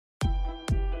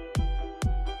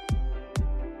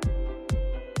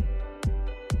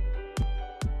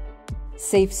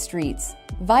safe streets,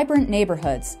 vibrant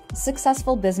neighborhoods,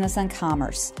 successful business and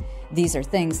commerce. These are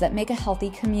things that make a healthy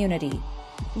community.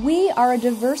 We are a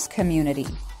diverse community,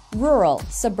 rural,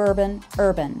 suburban,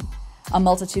 urban, a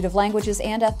multitude of languages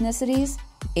and ethnicities,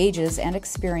 ages and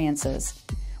experiences.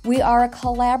 We are a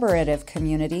collaborative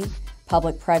community.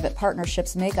 Public-private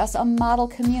partnerships make us a model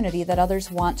community that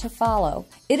others want to follow.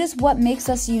 It is what makes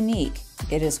us unique.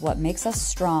 It is what makes us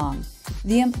strong.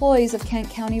 The employees of Kent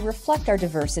County reflect our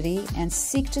diversity and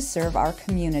seek to serve our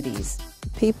communities.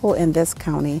 People in this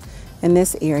county, in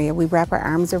this area, we wrap our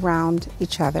arms around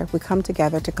each other. We come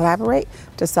together to collaborate,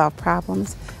 to solve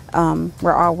problems.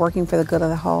 We're all working for the good of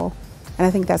the whole. And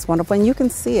I think that's wonderful. And you can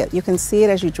see it. You can see it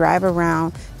as you drive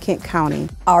around Kent County.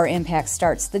 Our impact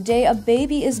starts the day a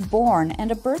baby is born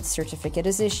and a birth certificate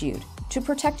is issued, to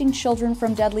protecting children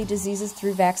from deadly diseases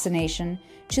through vaccination,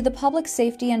 to the public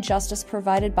safety and justice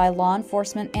provided by law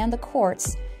enforcement and the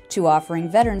courts, to offering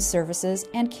veterans services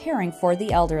and caring for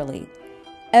the elderly.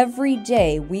 Every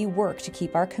day we work to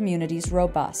keep our communities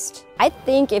robust. I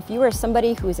think if you are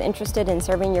somebody who is interested in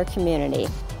serving your community,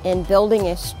 in building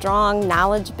a strong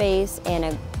knowledge base and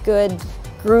a good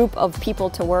group of people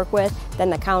to work with, then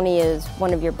the county is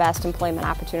one of your best employment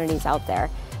opportunities out there.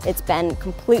 It's been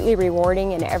completely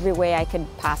rewarding in every way I could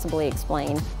possibly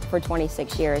explain for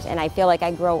 26 years, and I feel like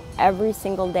I grow every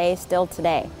single day still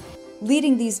today.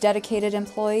 Leading these dedicated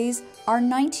employees, our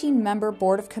 19-member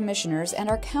Board of Commissioners and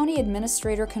our County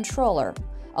Administrator Controller,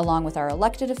 along with our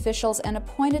elected officials and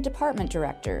appointed department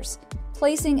directors,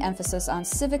 placing emphasis on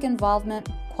civic involvement,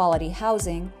 quality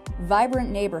housing,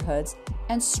 vibrant neighborhoods,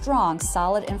 and strong,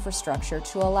 solid infrastructure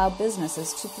to allow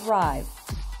businesses to thrive.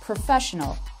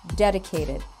 Professional,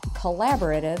 dedicated,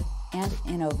 collaborative, and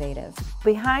innovative.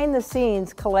 Behind the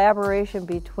scenes, collaboration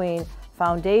between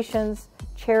foundations,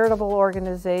 charitable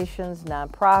organizations,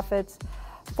 nonprofits,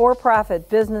 for-profit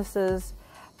businesses,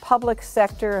 public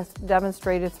sector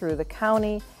demonstrated through the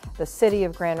county, the city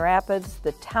of Grand Rapids,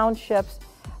 the townships,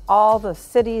 all the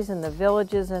cities and the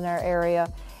villages in our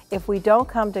area. If we don't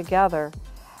come together,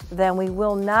 then we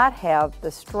will not have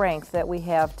the strength that we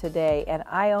have today, and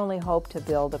I only hope to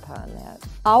build upon that.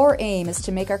 Our aim is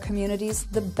to make our communities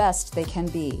the best they can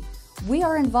be. We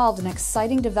are involved in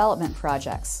exciting development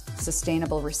projects,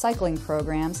 sustainable recycling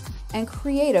programs, and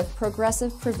creative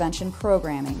progressive prevention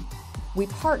programming. We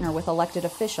partner with elected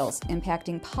officials,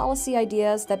 impacting policy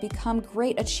ideas that become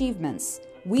great achievements.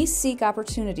 We seek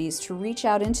opportunities to reach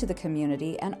out into the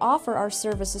community and offer our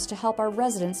services to help our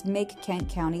residents make Kent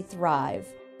County thrive.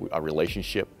 Our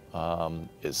relationship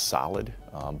is solid,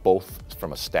 both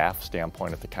from a staff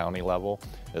standpoint at the county level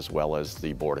as well as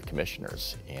the Board of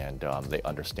Commissioners, and they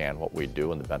understand what we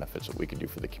do and the benefits that we can do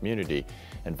for the community,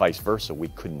 and vice versa. We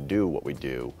couldn't do what we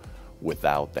do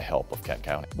without the help of Kent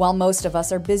County. While most of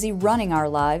us are busy running our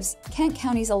lives, Kent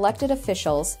County's elected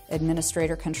officials,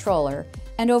 administrator controller,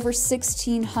 and over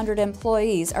 1,600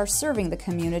 employees are serving the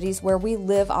communities where we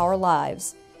live our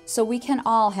lives, so we can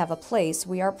all have a place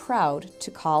we are proud to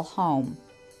call home.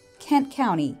 Kent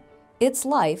County, its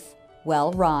life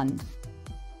well run.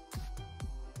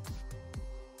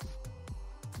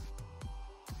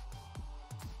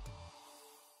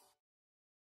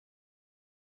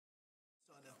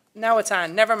 Now it's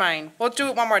on. Never mind. We'll do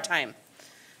it one more time.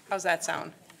 How's that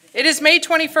sound? It is May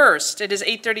 21st. It is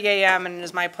 8:30 a.m. and it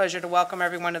is my pleasure to welcome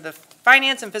everyone to the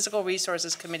Finance and Fiscal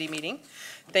Resources Committee meeting.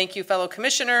 Thank you, fellow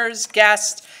commissioners,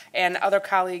 guests, and other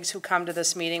colleagues who come to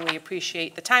this meeting. We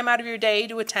appreciate the time out of your day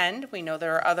to attend. We know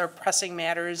there are other pressing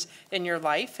matters in your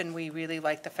life, and we really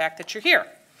like the fact that you're here.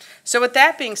 So with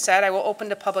that being said, I will open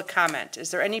to public comment.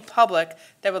 Is there any public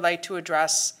that would like to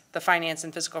address the Finance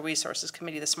and Fiscal Resources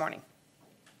Committee this morning?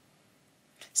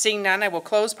 Seeing none, I will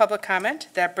close public comment.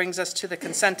 That brings us to the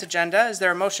consent agenda. Is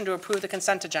there a motion to approve the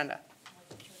consent agenda?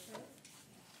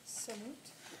 So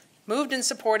moved. Moved and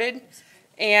supported.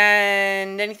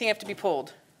 And anything have to be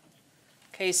pulled?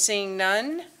 Okay, seeing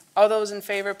none. All those in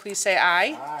favor, please say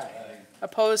aye. Aye.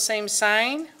 Opposed, same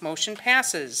sign. Motion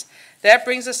passes. That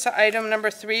brings us to item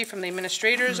number 3 from the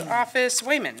Administrator's Office.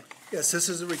 Wayman. Yes, this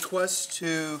is a request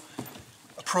to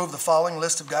approve the following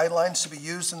list of guidelines to be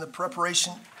used in the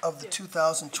preparation of the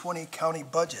 2020 county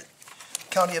budget.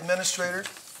 County Administrator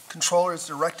Controller is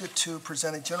directed to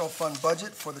present a general fund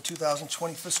budget for the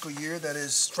 2020 fiscal year that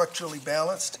is structurally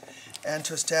balanced and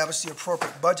to establish the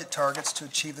appropriate budget targets to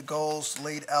achieve the goals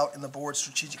laid out in the board's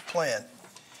strategic plan.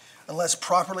 Unless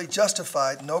properly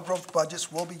justified, no growth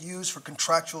budgets will be used for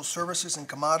contractual services and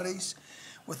commodities,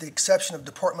 with the exception of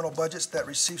departmental budgets that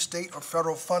receive state or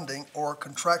federal funding or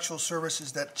contractual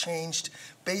services that changed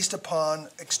based upon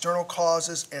external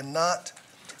causes and not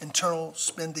internal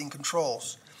spending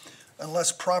controls.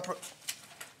 Unless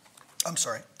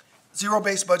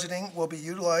Zero-based budgeting will be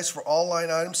utilized for all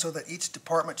line items so that each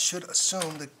department should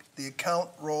assume that the account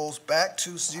rolls back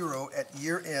to zero at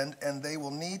year end, and they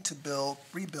will need to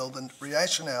rebuild the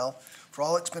rationale for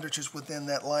all expenditures within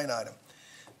that line item.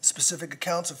 Specific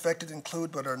accounts affected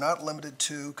include but are not limited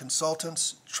to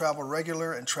consultants, travel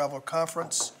regular and travel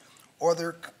conference,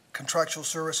 other contractual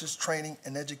services, training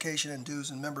and education, and dues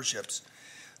and memberships.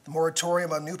 The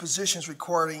moratorium on new positions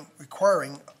requiring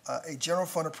a general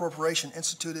fund appropriation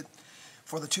instituted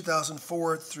for the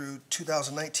 2004 through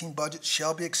 2019 budget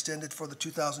shall be extended for the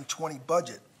 2020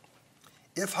 budget.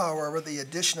 If, however, the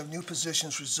addition of new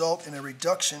positions result in a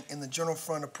reduction in the general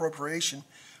fund appropriation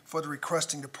for the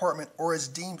requesting department or is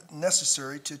deemed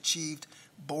necessary to achieve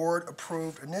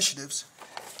board-approved initiatives,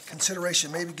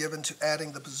 consideration may be given to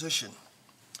adding the position.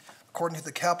 According to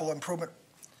the Capital Improvement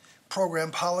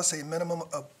Program policy, a minimum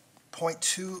of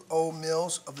 0.20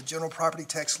 mils of the general property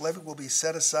tax levy will be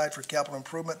set aside for capital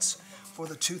improvements for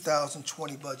the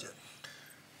 2020 budget.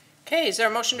 Okay, is there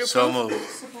a motion to approve? So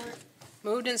moved.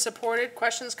 Moved and supported.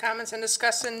 Questions, comments, and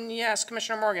discussion? Yes,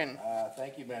 Commissioner Morgan.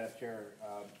 Thank you, Madam Chair.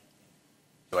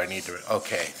 Do I need to?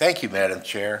 Okay. Thank you, Madam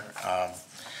Chair.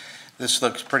 This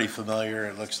looks pretty familiar.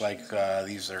 It looks like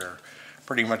these are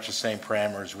pretty much the same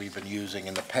parameters we've been using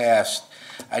in the past.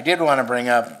 I did want to bring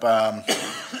up,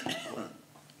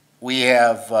 we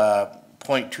have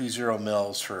 0.20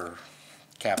 mils for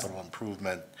capital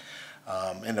improvement.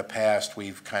 In the past,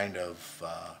 we've kind of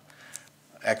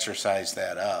exercised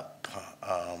that up.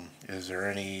 Is there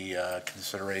any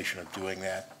consideration of doing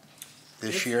that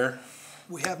this year?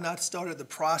 We have not started the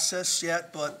process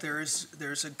yet, but there's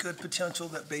a good potential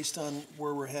that based on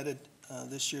where we're headed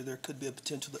this year, there could be a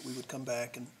potential that we would come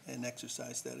back and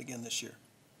exercise that again this year.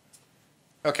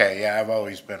 Okay, yeah, I've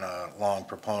always been a long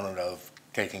proponent of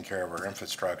taking care of our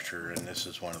infrastructure, and this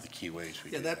is one of the key ways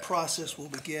we do that. Yeah, that process will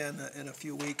begin in a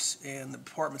few weeks, and the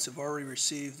departments have already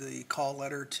received the call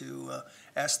letter to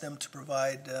ask them to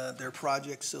provide their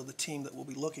projects. So the team that will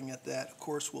be looking at that, of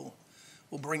course, will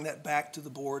bring that back to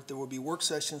the board. There will be work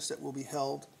sessions that will be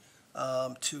held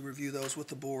to review those with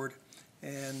the board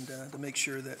and to make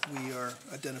sure that we are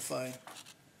identifying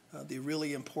the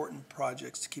really important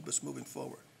projects to keep us moving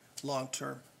forward,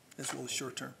 long-term as well as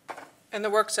short-term. And the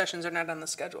work sessions are not on the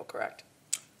schedule, correct?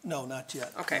 No, not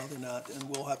yet. Okay. No, they're not, and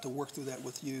we'll have to work through that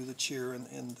with you, the chair,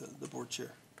 and the board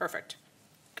chair. Perfect.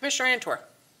 Commissioner Antor.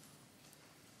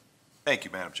 Thank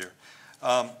you, Madam Chair.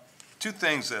 Two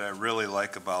things that I really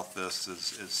like about this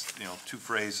is two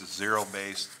phrases: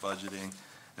 zero-based budgeting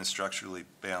and structurally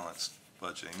balanced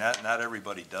budgeting. Not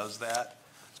everybody does that.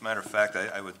 As a matter of fact,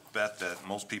 I would bet that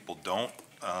most people don't,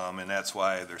 and that's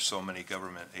why there's so many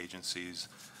government agencies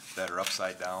that are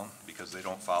upside down because they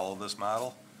don't follow this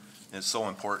model. And it's so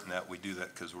important that we do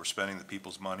that because we're spending the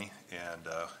people's money, and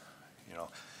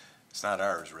it's not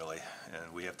ours really,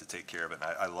 and we have to take care of it.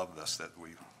 And I love this, that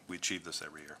we achieve this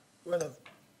every year.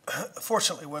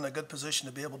 Fortunately, we're in a good position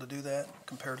to be able to do that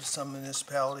compared to some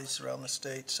municipalities around the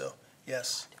state. So,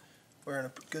 yes, we're in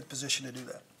a good position to do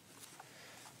that.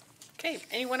 Okay,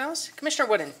 anyone else? Commissioner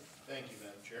Wooden. Thank you,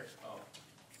 Madam Chair.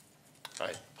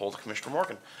 I pulled Commissioner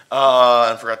Morgan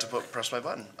and forgot to press my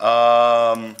button.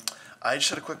 I just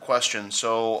had a quick question.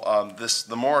 So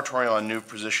the moratorium on new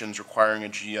positions requiring a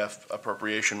GF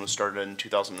appropriation was started in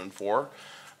 2004.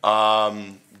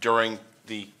 During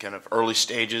the kind of early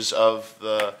stages of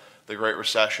the Great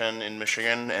Recession in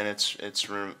Michigan, and it's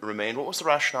remained. What was the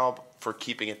rationale for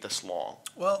keeping it this long?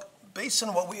 Well, based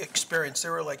on what we experienced,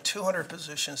 there were like 200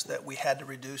 positions that we had to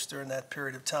reduce during that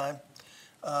period of time.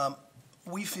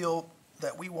 We feel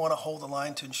that we want to hold the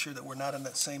line to ensure that we're not in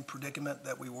that same predicament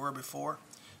that we were before.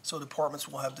 So departments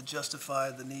will have to justify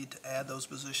the need to add those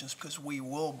positions because we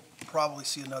will probably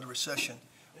see another recession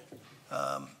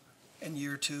in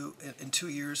year two, in 2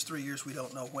 years, 3 years, we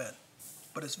don't know when.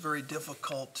 But it's very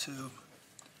difficult to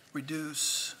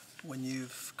reduce when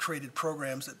you've created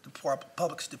programs that the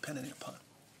public's dependent upon.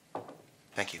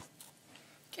 Thank you.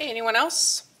 Okay, anyone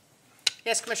else?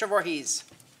 Yes, Commissioner Voorhees.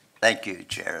 Thank you,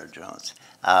 Chair Jones.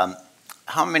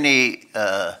 How many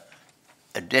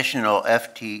additional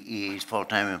FTEs,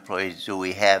 full-time employees, do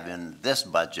we have in this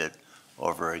budget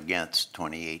over against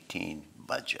 2018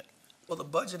 budget? Well, the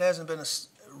budget hasn't been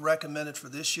recommended for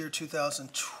this year,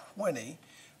 2020.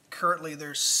 Currently,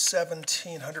 there's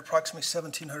approximately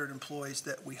 1,700 employees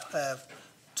that we have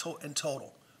in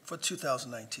total for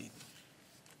 2019.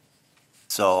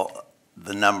 So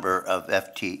the number of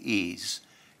FTEs,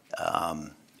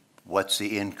 what's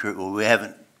the increase? Well, we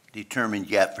haven't determined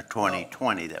yet for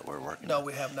 2020 that we're working on. No,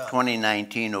 we have not.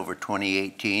 2019 over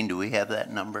 2018, do we have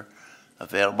that number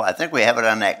available? I think we have it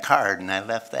on that card, and I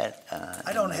left that.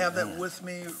 I don't have that with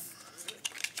me.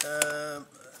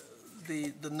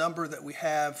 The number that we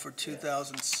have for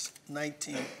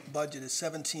 2019 budget is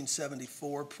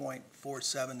 1774.47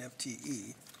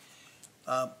 FTE.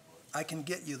 I can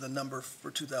get you the number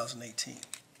for 2018.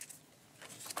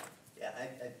 Yeah,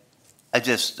 I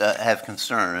just have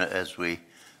concern as we,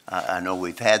 I know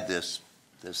we've had this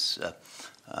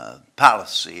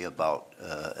policy about,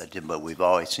 but we've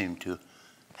always seemed to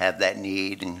have that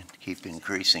need and keep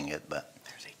increasing it, but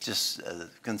just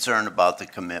concerned about the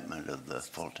commitment of the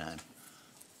full-time.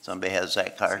 Somebody has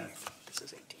that card? This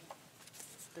is 18.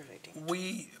 There's 18.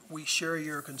 We share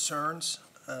your concerns,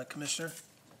 Commissioner,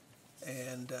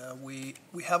 and we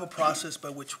have a process by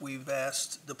which we've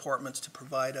asked departments to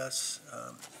provide us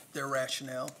their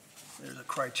rationale. There's a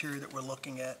criteria that we're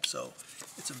looking at, so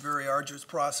it's a very arduous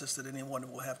process that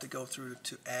anyone will have to go through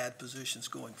to add positions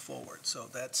going forward. So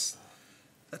that's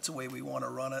the way we want to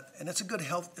run it, and it's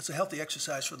a healthy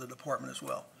exercise for the department as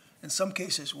well. In some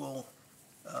cases, we'll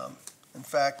in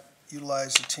fact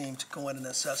utilize the team to go in and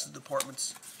assess the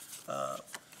department's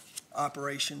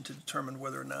operation to determine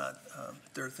whether or not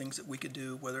there are things that we could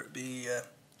do, whether it be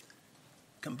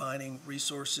combining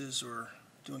resources or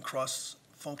doing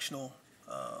cross-functional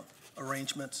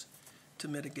arrangements to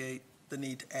mitigate the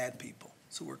need to add people.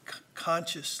 So we're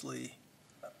consciously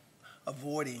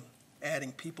avoiding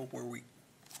adding people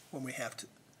when we have to,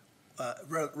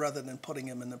 rather than putting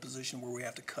them in a position where we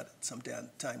have to cut it some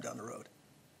time down the road.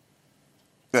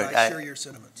 Good. So I share your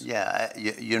sentiments. Yeah,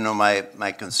 you know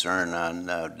my concern on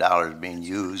dollars being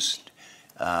used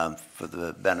for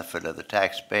the benefit of the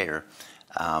taxpayer.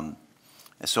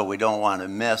 So we don't want to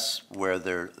miss where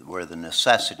the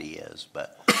necessity is,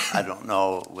 but I don't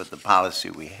know with the policy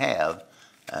we have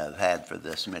had for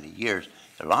this many years,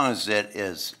 as long as it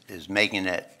is making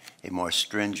it a more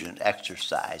stringent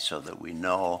exercise so that we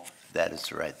know that it's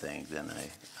the right thing, then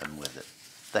I'm with it.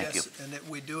 Thank you. Yes, and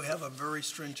we do have a very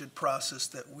stringent process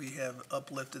that we have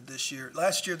uplifted this year.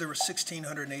 Last year there were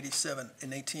 1,687. In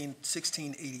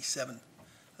 1687,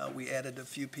 we added a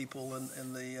few people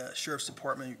in the Sheriff's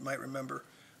Department. You might remember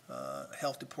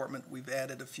Health Department, we've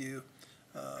added a few.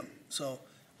 So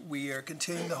we are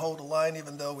continuing to hold the line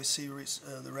even though we see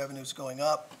the revenues going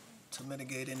up to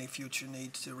mitigate any future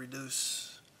need to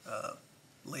reduce,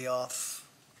 lay off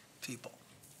people.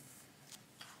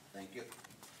 Thank you.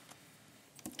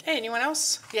 Okay, anyone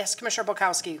else? Yes, Commissioner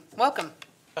Bukowski, welcome.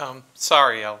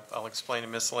 Sorry, I'll explain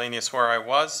in miscellaneous where I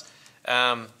was.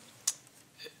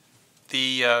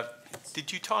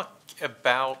 Did you talk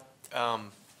about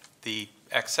the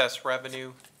excess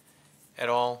revenue at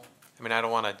all? I mean, I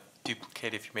don't want to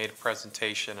duplicate if you made a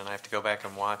presentation and I have to go back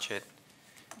and watch it.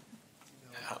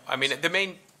 I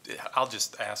mean, I'll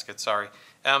just ask it, sorry.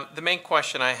 The main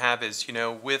question I have is,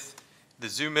 with the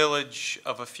zoo millage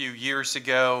of a few years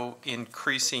ago,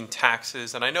 increasing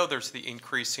taxes, and I know there's the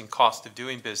increasing cost of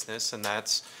doing business, and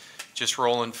that's just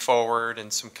rolling forward,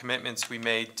 and some commitments we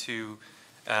made to,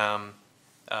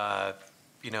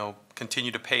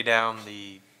 continue to pay down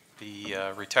the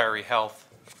retiree health.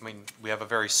 I mean, we have a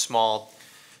very small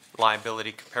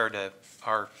liability compared to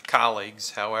our colleagues.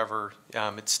 However,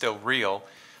 it's still real.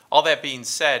 All that being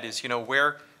said is,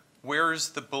 where's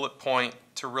the bullet point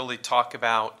to really talk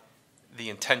about the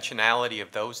intentionality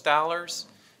of those dollars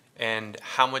and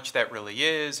how much that really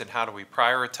is and how do we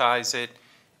prioritize it?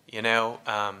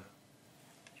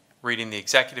 Reading the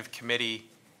executive committee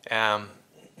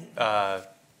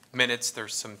minutes,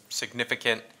 there's some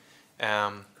significant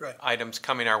items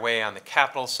coming our way on the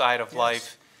capital side of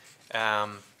life.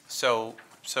 So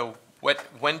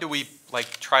when do we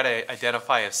try to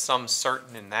identify a sum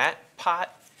certain in that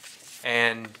pot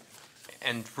and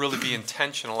really be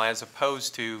intentional as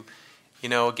opposed to,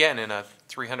 again, in a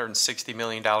 $360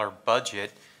 million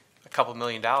budget, a couple $1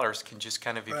 million can just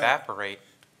kind of evaporate.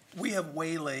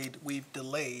 We've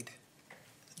delayed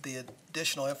the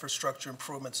additional infrastructure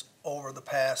improvements over the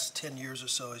past 10 years or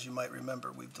so, as you might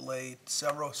remember. We've delayed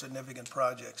several significant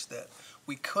projects that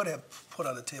we could have put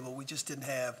on the table. We just didn't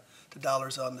have the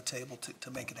dollars on the table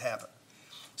to make it happen.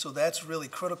 So that's really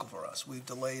critical for us. We've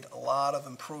delayed a lot of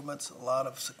improvements, a lot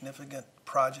of significant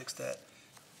projects that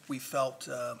we felt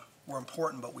were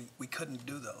important, but we couldn't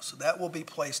do those. So that will be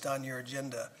placed on your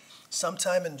agenda.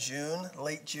 Sometime in June,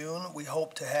 late June, we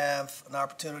hope to have an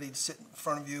opportunity to sit in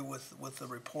front of you with a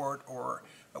report or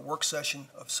a work session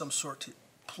of some sort to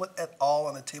put it all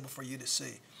on the table for you to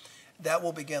see. That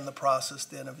will begin the process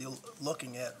then of you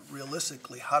looking at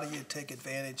realistically how do you take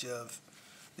advantage of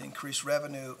the increased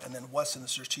revenue and then what's in the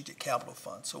strategic capital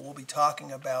fund. So we'll be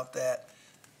talking about that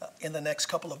in the next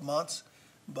couple of months,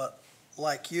 but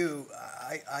like you,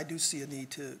 I do see a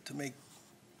need to make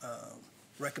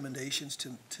recommendations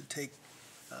to take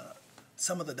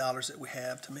some of the dollars that we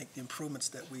have to make the improvements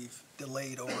that we've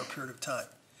delayed over a period of time.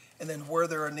 And then where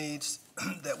there are needs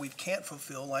that we can't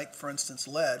fulfill, like, for instance,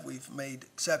 lead, we've made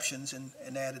exceptions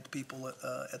and added people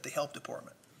at the health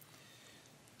department.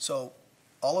 So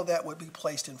all of that would be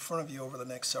placed in front of you over the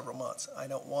next several months. I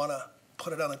don't want to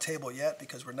put it on the table yet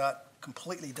because we're not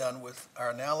completely done with our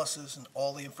analysis and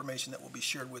all the information that will be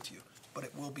shared with you, but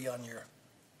it will be on your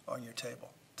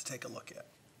table to take a look at.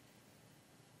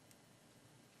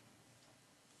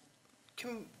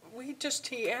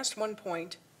 He asked one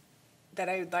point that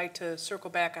I'd like to circle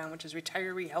back on, which is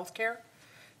retiree health care.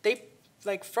 They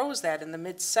froze that in the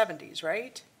mid-70s,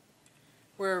 right?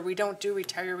 Where we don't do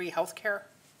retiree health care?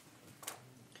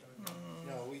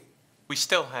 No, We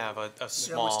still have a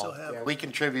small. we still have. we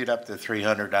contribute up to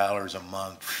 $300 a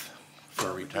month for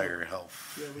retiree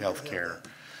health care.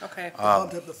 Okay.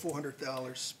 Bumped up to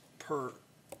 $400 per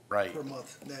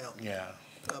month now. Yeah.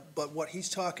 But what he's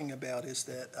talking about is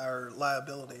that our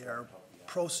liability, our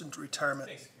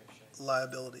post-retirement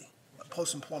liability,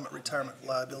 post-employment retirement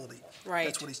liability. Right.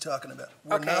 That's what he's talking about.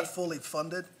 We're not fully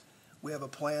funded. We have a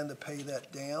plan to pay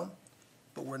that down,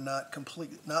 but we're not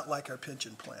not like our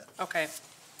pension plan. Okay.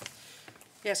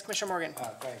 Yes, Commissioner Morgan.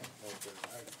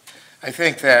 I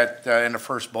think that in the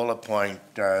first bullet point,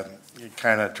 it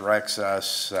kind of directs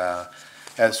us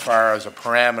as far as a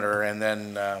parameter, and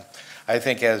then I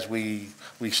think as we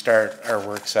start our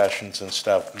work sessions and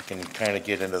stuff, we can kind of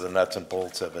get into the nuts and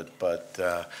bolts of it, but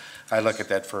I look at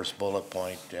that first bullet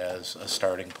point as a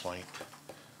starting point.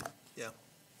 Yeah.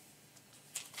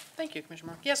 Thank you, Commissioner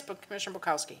Morgan. Yes, but Commissioner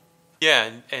Bukowski.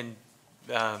 Yeah, and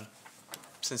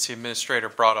since the administrator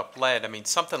brought up lead, I mean,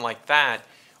 something like that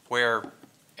where,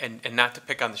 and not to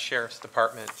pick on the sheriff's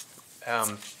department,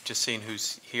 just seeing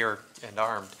who's here and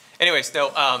armed. Anyways,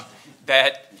 no,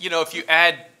 that, if you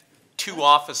add 2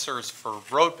 officers for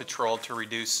road patrol to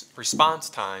reduce response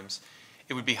times,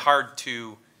 it would be hard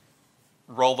to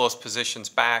roll those positions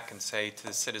back and say to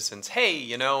the citizens,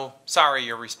 hey, sorry,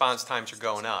 your response times are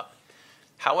going up.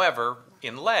 However,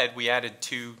 in lead, we added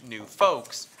 2 new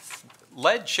folks.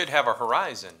 Lead should have a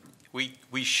horizon. We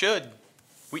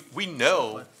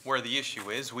know where the issue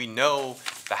is. We know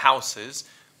the houses.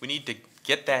 We need to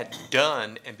get that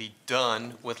done and be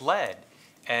done with lead.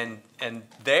 And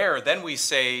then we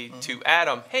say to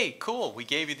Adam, hey, cool, we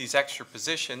gave you these extra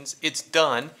positions. It's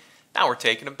done. Now we're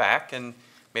taking them back, and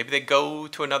maybe they go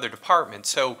to another department.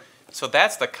 So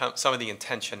that's some of the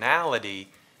intentionality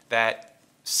that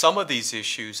some of these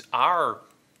issues are,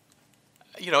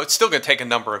 it's still going to take a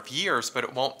number of years, but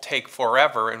it won't take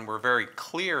forever. And we're very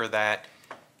clear that,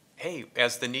 hey,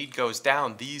 as the need goes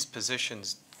down, these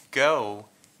positions go,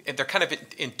 and they're kind of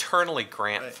internally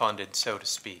grant funded, so to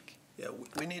speak. Yeah,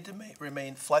 we need to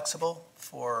remain flexible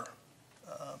for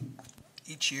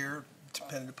each year,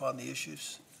 depending upon the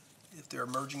issues. If there are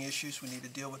emerging issues, we need to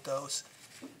deal with those.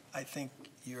 I think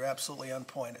you're absolutely on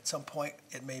point. At some point,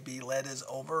 it may be lead is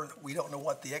over. We don't know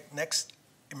what the next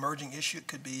emerging issue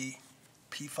could be.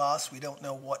 PFAS, we don't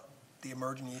know what the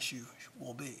emerging issue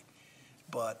will be.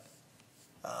 But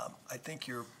I think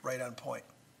you're right on point.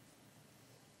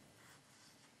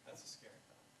 That's a scary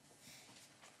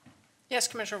thought. Yes,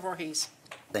 Commissioner Voorhees.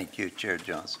 Thank you, Chair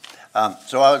Jones.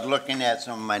 So I was looking at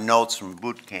some of my notes from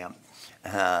boot camp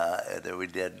that we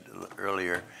did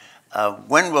earlier.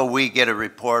 When will we get a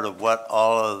report of what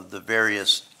all of the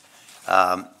various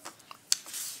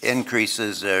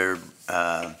increases or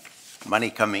money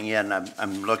coming in?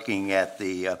 I'm looking at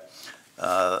the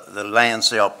land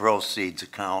sale proceeds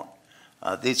account,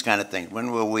 these kind of things.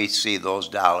 When will we see those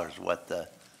dollars?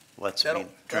 What's being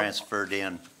transferred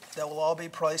in? That will all be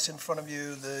priced in front of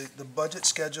you. The budget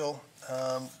schedule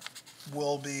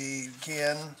will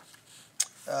begin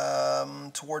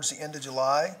towards the end of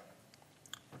July.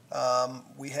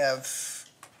 We have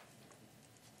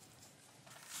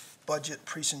budget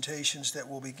presentations that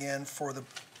will begin for the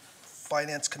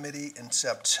Finance Committee in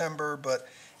September, but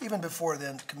even before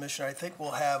then, Commissioner, I think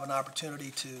we'll have an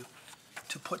opportunity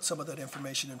to put some of that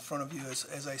information in front of you,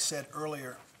 as I said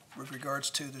earlier, with regards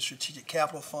to the Strategic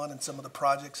Capital Fund and some of the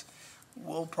projects.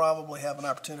 We'll probably have an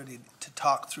opportunity to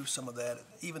talk through some of that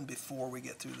even before we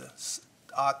get through the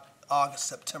August,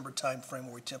 September timeframe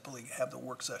where we typically have the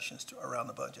work sessions around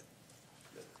the budget.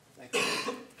 Thank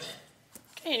you.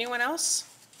 Okay, anyone else?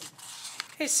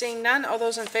 Okay, seeing none, all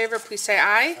those in favor, please say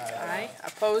aye. Aye.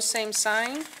 Opposed, same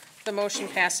sign. The motion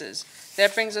passes.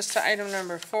 That brings us to item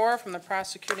number 4 from the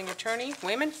prosecuting attorney.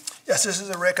 Wayman? Yes, this is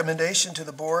a recommendation to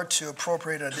the board to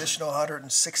appropriate an additional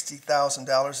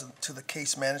 $160,000 to the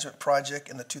case management project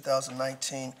in the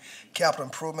 2019 capital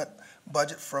improvement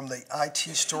budget from the IT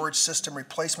storage system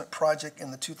replacement project in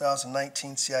the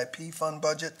 2019 CIP fund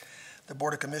budget. The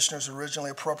Board of Commissioners originally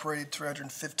appropriated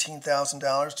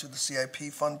 $315,000 to the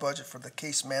CIP fund budget for the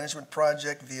case management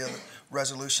project via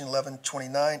Resolution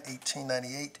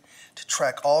 1129-1898 to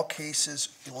track all cases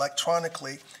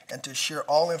electronically and to share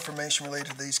all information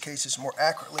related to these cases more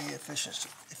accurately,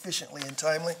 efficiently, and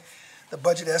timely. The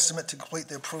budget estimate to complete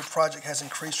the approved project has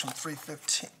increased from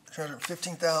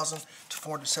 $315,000 to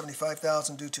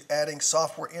 $475,000 due to adding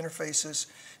software interfaces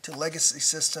to legacy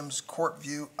systems,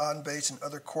 CourtView, OnBase, and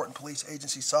other court and police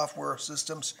agency software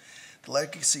systems. The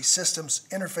legacy systems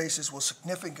interfaces will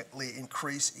significantly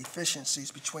increase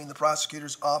efficiencies between the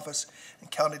prosecutor's office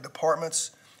and county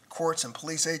departments, courts, and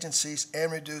police agencies,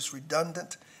 and reduce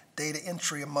redundant data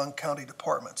entry among county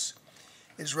departments.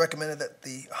 It is recommended that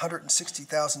the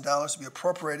 $160,000 be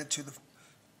appropriated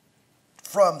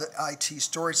from the IT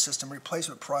storage system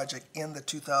replacement project in the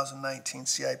 2019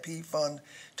 CIP fund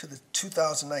to the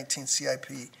 2019 CIP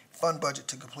fund budget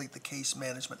to complete the case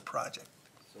management project.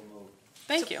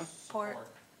 Thank you. Support.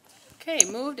 Okay,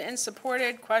 moved and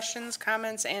supported. Questions,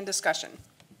 comments, and discussion?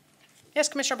 Yes,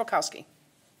 Commissioner Bukowski.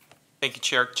 Thank you,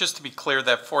 Chair. Just to be clear,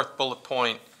 that fourth bullet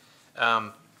point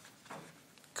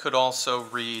could also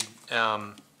read,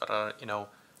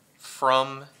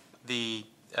 from the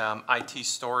IT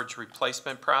storage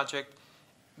replacement project,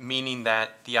 meaning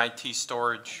that the IT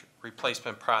storage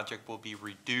replacement project will be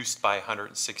reduced by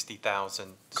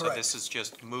 $160,000. So this is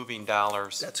just moving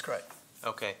dollars. That's correct.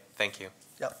 Okay, thank you.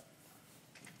 Yep.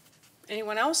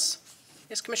 Anyone else?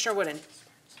 Yes, Commissioner Wooden.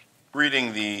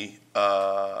 Reading the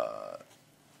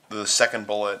second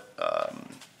bullet,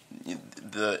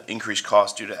 the increased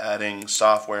cost due to adding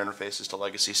software interfaces to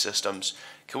legacy systems.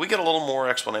 Can we get a little more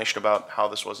explanation about how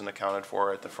this wasn't accounted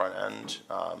for at the front end?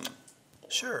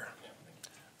 Sure.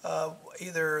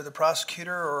 Either the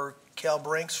prosecutor or Cal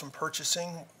Brinks from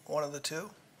purchasing, one of the two,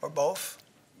 or both.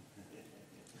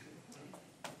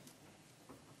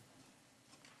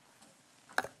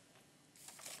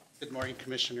 Good morning,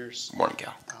 Commissioners. Good morning,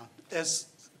 Cal.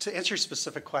 To answer your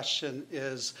specific question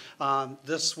is,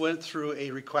 this went through a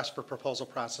request for proposal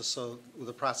process. So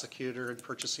the prosecutor and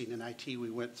purchasing and IT, we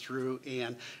went through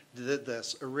and did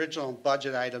this. Original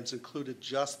budget items included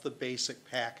just the basic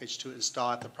package to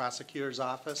install at the prosecutor's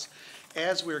office.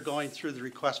 As we were going through the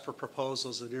request for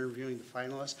proposals and interviewing the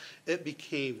finalists, it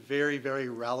became very, very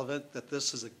relevant that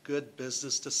this is a good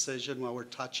business decision while we're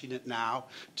touching it now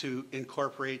to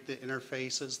incorporate the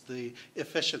interfaces. The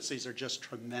efficiencies are just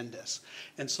tremendous.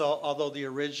 And so although the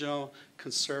original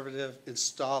conservative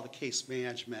install the case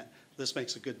management, this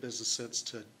makes a good business sense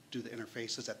to do the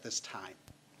interfaces at this time.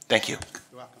 Thank you.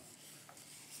 You're welcome.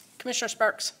 Commissioner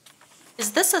Sparks.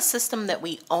 Is this a system that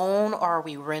we own, or are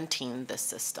we renting this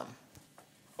system?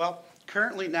 Well,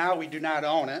 currently now we do not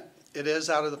own it. It is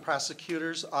out of the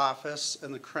prosecutor's office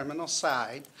and the criminal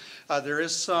side. There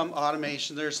is some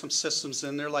automation, there's some systems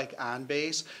in there like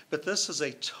OnBase, but this is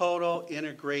a total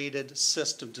integrated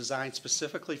system designed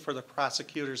specifically for the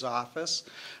prosecutor's office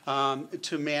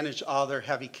to manage all their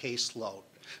heavy caseload.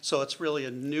 So it's really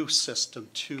a new system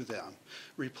to them,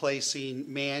 replacing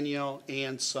manual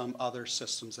and some other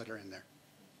systems that are in there.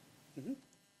 Mm-hmm.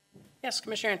 Yes,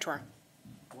 Commissioner Antor.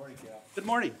 Good morning, Cal. Good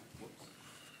morning.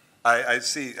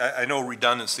 I know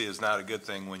redundancy is not a good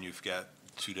thing when you've got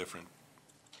two different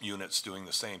units doing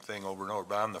the same thing over and over,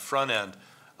 but on the front end,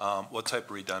 what type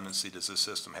of redundancy does this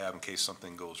system have in case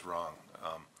something goes wrong?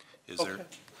 Is there,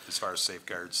 as far as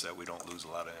safeguards, that we don't lose a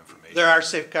lot of information? There are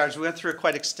safeguards. We went through it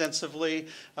quite extensively,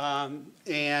 and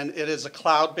it is a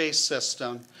cloud-based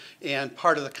system, and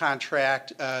part of the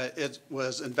contract, it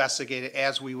was investigated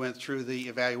as we went through the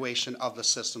evaluation of the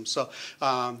system. So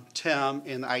Tim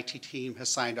and the IT team has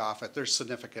signed off it. There's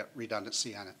significant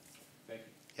redundancy on it. Thank you.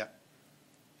 Yep.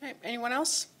 All right, anyone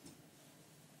else?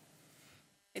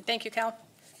 Okay, thank you, Cal.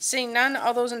 Seeing none,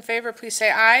 all those in favor, please say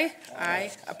aye.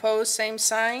 Aye. Opposed, same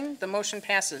sign. The motion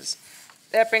passes.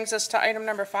 That brings us to item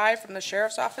number 5 from the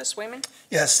Sheriff's Office. Wayman?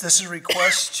 Yes, this is a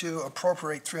request to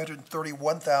appropriate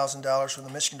 $331,000 from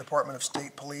the Michigan Department of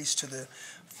State Police to the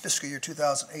fiscal year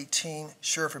 2018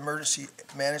 Sheriff Emergency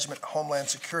Management Homeland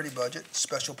Security Budget,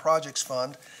 Special Projects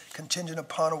Fund, contingent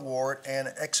upon award and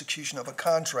execution of a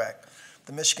contract.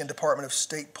 The Michigan Department of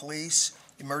State Police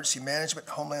Emergency Management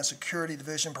Homeland Security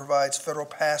Division provides federal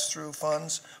pass-through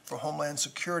funds for Homeland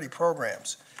Security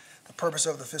programs. The purpose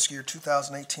of the fiscal year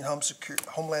 2018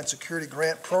 Homeland Security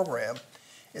Grant Program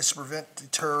is to prevent,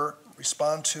 deter,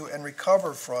 respond to, and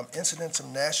recover from incidents of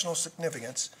national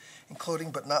significance,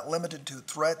 including but not limited to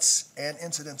threats and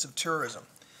incidents of terrorism.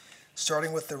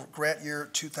 Starting with the grant year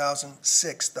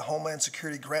 2006, the Homeland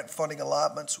Security grant funding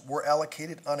allotments were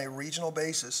allocated on a regional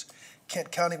basis.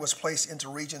 Kent County was placed into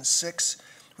Region 6,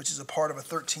 which is a part of a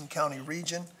 13-county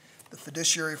region. The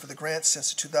fiduciary for the grant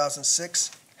since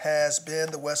 2006 has been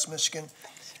the West Michigan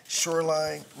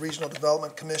Shoreline Regional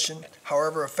Development Commission.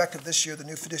 However, effective this year, the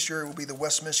new fiduciary will be the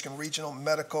West Michigan Regional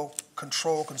Medical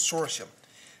Control Consortium.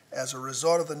 As a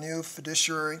result of the new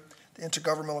fiduciary, the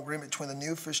intergovernmental agreement between the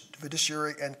new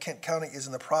fiduciary and Kent County is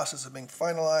in the process of being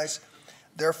finalized.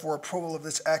 Therefore, approval of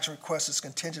this action request is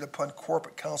contingent upon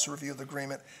corporate council review of the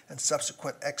agreement and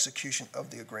subsequent execution of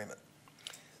the agreement.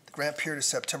 The grant period is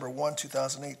September 1,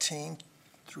 2018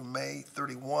 through May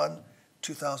 31,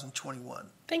 2021.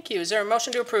 Thank you. Is there a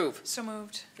motion to approve? So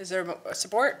moved. Is there a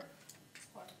support?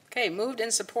 Okay, moved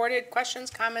and supported. Questions,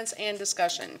 comments, and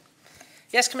discussion?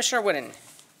 Yes, Commissioner Wooden.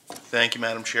 Thank you,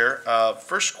 Madam Chair.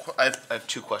 First, I have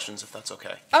two questions, if that's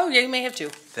okay. Oh, yeah, you may have two.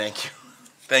 Thank you.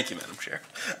 Thank you, Madam Chair.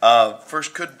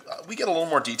 First, could we get a little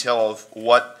more detail of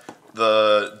what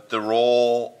the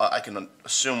role, I can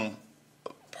assume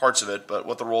parts of it, but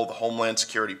what the role of the Homeland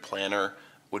Security Planner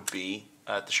would be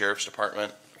at the Sheriff's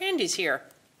Department? Randy's here.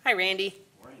 Hi, Randy.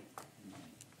 Morning.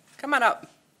 Come on up.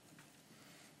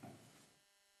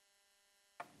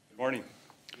 Good morning.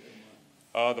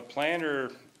 The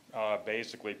planner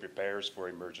basically prepares for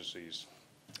emergencies.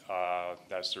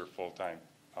 That's their full-time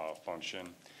function.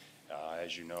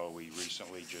 As you know, we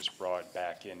recently just brought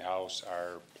back in-house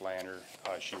our planner.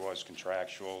 She was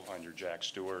contractual under Jack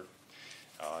Stewart.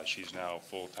 She's now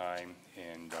full-time,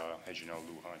 and as you know,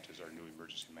 Lou Hunt is our new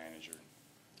emergency manager.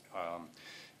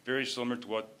 Very similar to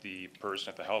what the person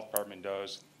at the health department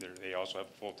does. They also have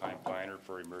a full-time planner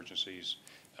for emergencies,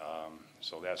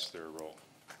 so that's their role.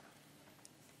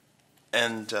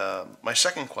 And my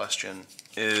second question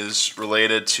is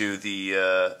related to the,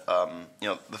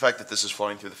 the fact that this is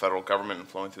flowing through the federal government and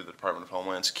flowing through the Department of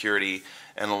Homeland Security,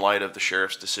 and in light of the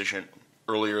sheriff's decision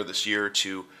earlier this year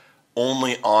to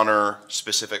only honor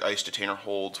specific ICE detainer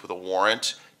holds with a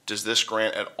warrant. Does this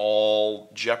grant at all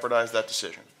jeopardize that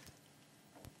decision?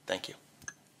 Thank you.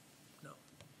 No.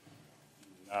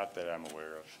 Not that I'm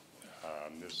aware of.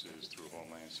 This is through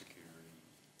Homeland Security.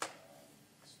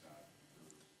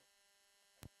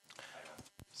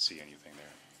 See anything there.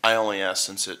 I only asked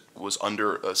since it was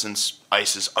under, since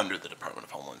ICE is under the Department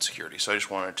of Homeland Security, so I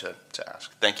just wanted to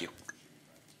ask. Thank you.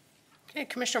 Okay,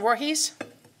 Commissioner Voorhees.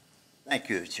 Thank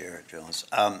you, Chair Jones.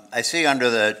 I see under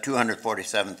the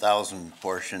 247,000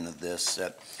 portion of this,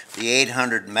 the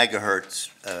 800 megahertz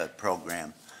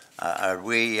program. Are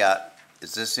we?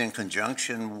 Is this in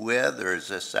conjunction with, or is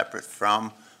this separate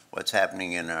from what's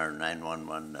happening in our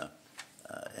 911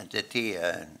 entity,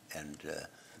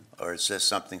 or is this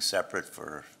something separate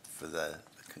for the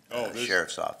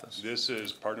Sheriff's Office? This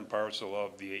is part and parcel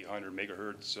of the 800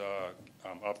 megahertz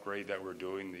upgrade that we're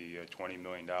doing, the $20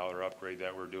 million upgrade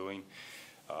that we're doing.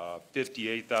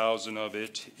 58,000 of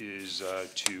it is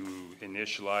to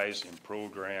initialize and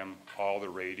program all the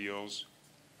radios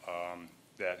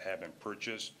that have been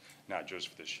purchased, not just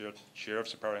for the Sheriff's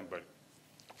Department, but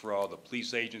for all the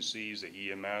police agencies,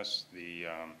 the EMS, the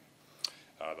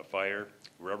fire.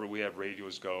 Wherever we have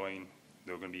radios going,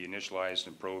 they're going to be initialized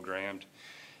and programmed.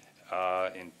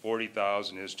 And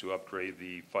 40,000 is to upgrade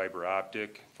the fiber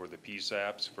optic for the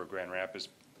PSAPs for Grand Rapids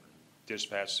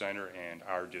Dispatch Center and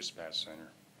our Dispatch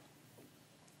Center.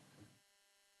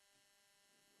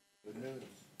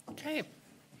 Okay.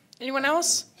 Anyone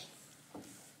else? All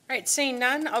right, seeing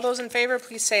none, all those in favor,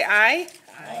 please say aye.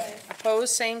 Aye.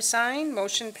 Opposed, same sign.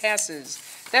 Motion passes.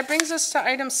 That brings us to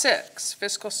item 6.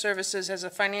 Fiscal Services has a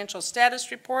financial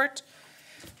status report.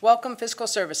 Welcome, Fiscal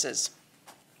Services.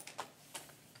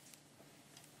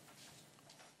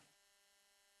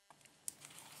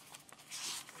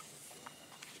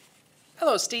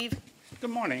 Hello, Steve. Good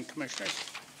morning, Commissioners.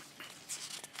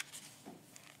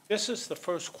 This is the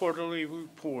first quarterly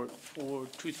report for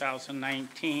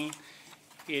 2019.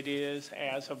 It is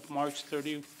as of March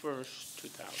 31st,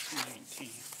 2019.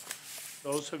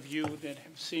 Those of you that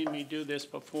have seen me do this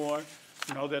before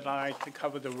know that I like to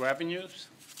cover the revenues,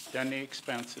 then the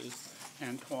expenses,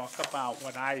 and talk about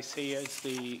what I see as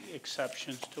the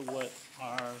exceptions to what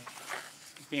are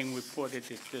being reported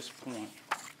at this point.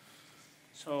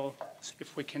 So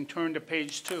if we can turn to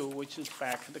page 2, which is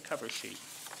back of the cover sheet.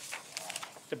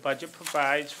 The budget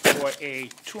provides for a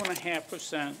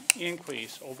 2.5%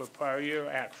 increase over prior year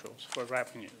actuals for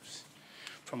revenues,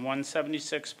 from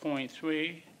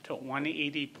 176.3 to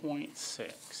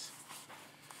 180.6.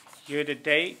 Year to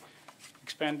date,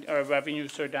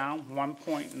 Revenues are down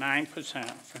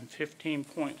 1.9% from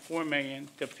 $15.4 million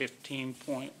to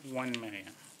 $15.1 million.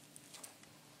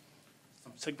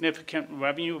 Some significant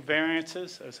revenue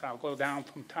variances, as I'll go down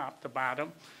from top to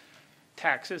bottom.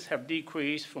 Taxes have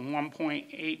decreased from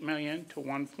 $1.8 million to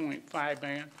 $1.5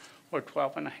 million, or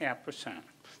 12.5%.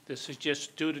 This is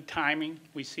just due to timing.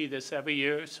 We see this every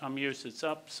year. Some years it's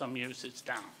up, some years it's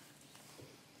down.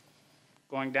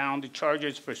 Going down to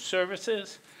charges for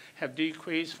services have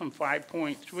decreased from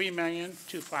 $5.3 million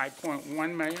to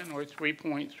 $5.1 million, or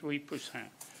 3.3%.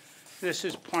 This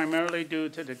is primarily due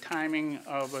to the timing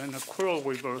of an accrual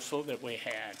reversal that we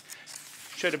had.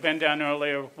 Should have been done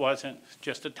earlier, wasn't,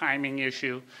 just a timing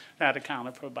issue. That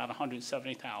accounted for about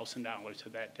 $170,000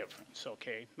 of that difference,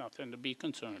 okay? Nothing to be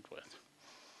concerned with.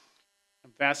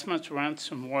 Investments, rents,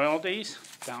 and royalties,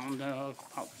 down the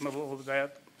middle of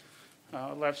that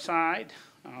left side,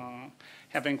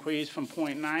 have increased from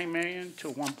 $0.9 million to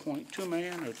 $1.2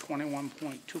 million, or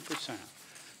 21.2%.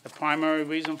 The primary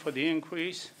reason for the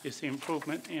increase is the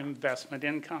improvement in investment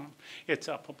income. It's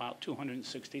up about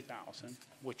 $260,000,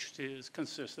 which is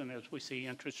consistent as we see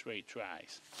interest rates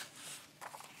rise.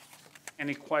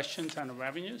 Any questions on the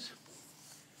revenues?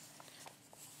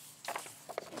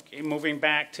 Okay, moving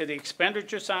back to the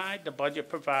expenditure side, the budget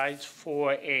provides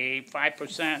for a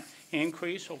 5%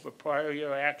 increase over prior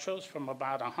year actuals from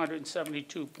about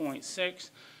 172.6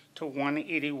 to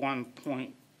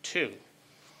 181.2.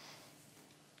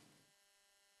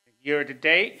 Year to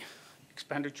date,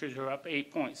 expenditures are up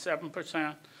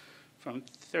 8.7% from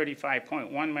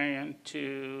 $35.1 million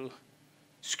to,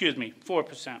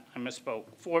 4%, I misspoke,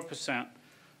 4%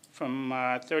 from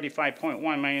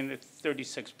 $35.1 million to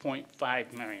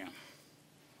 $36.5 million.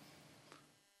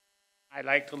 I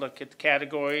like to look at the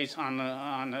categories on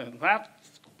the left,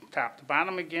 top to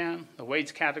bottom again. The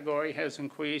wage category has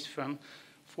increased from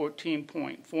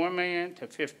 $14.4 million to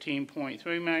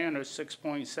 $15.3 million, or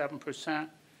 6.7%.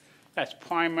 That's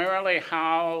primarily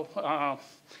how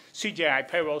CGI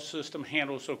payroll system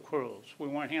handles accruals. We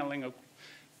weren't handling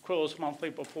accruals monthly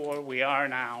before, we are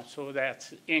now, so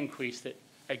that's increased it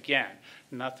again.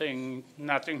 Nothing,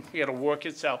 it'll work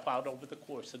itself out over the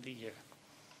course of the year.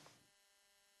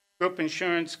 Group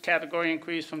insurance category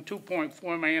increased from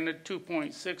 $2.4 million to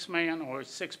 $2.6 million, or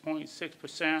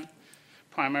 6.6%.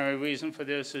 Primary reason for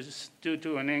this is due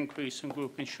to an increase in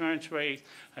group insurance rate.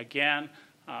 Again,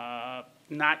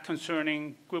 not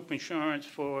concerning group insurance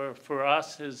for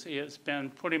us has been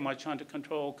pretty much under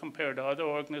control compared to other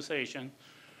organizations.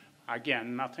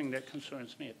 Again, nothing that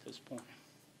concerns me at this point.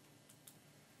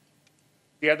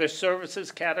 The other services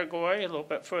category, a little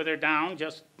bit further down,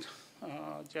 just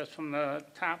from the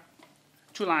top,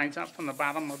 2 lines up from the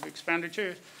bottom of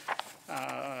expenditures.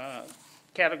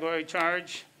 Category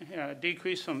charge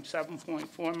decreased from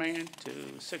 $7.4 million to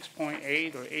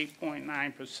 $6.8, or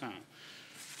 8.9%.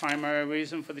 Primary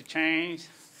reason for the change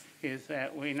is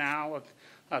that we now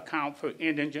account for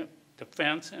indigent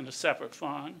defense in a separate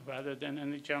fund rather than in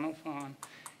the general fund,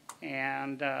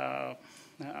 and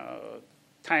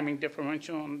timing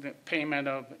differential on the payment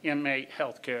of inmate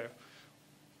health care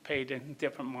paid in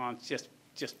different months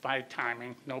just by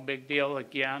timing. No big deal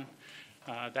again.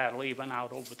 That'll even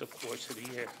out over the course of the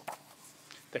year.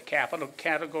 The capital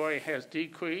category has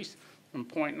decreased from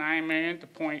 $0.9 million to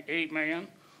 $0.8 million,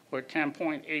 or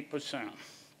 10.8%.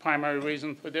 Primary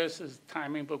reason for this is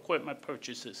timing of equipment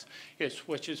purchases. It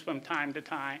switches from time to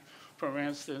time. For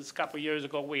instance, a couple of years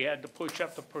ago, we had to push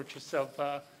up the purchase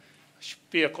of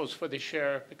vehicles for the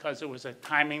sheriff because there was a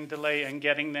timing delay in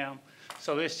getting them.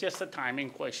 So it's just a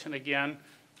timing question. Again,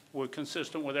 we're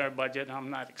consistent with our budget. I'm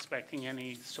not expecting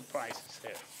any surprises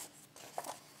there.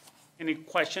 Any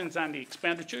questions on the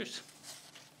expenditures?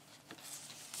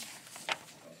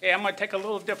 Okay, I'm going to take a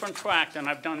little different track than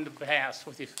I've done in the past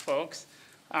with you folks.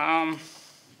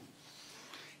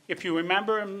 If you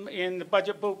remember in the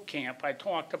budget boot camp, I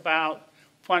talked about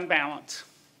fund balance.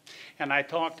 And I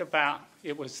talked about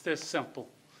it was this simple.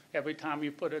 Every time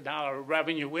you put $1 of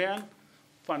revenue in,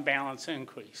 fund balance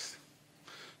increase.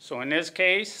 So in this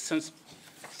case, since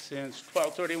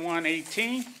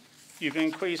 12/31/18, you've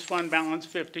increased fund balance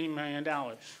 $15 million,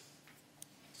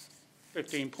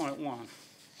 15.1.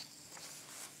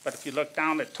 But if you look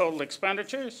down at total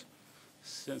expenditures,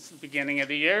 since the beginning of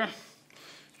the year,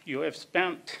 you have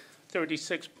spent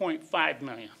 $36.5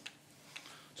 million.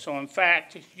 So in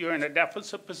fact, you're in a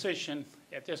deficit position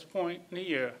at this point in the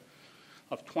year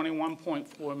of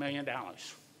 $21.4 million.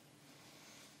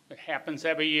 It happens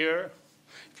every year.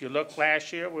 If you look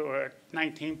last year, we were at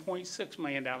 $19.6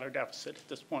 million deficit at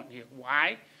this point in the year.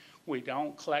 Why? We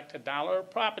don't collect $1 of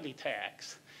property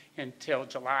tax until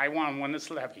July 1 when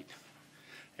it's levied.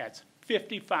 That's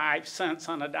 55 cents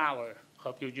on the dollar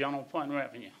of your general fund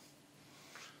revenue.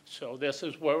 So this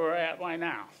is where we're at right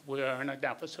now. We are in a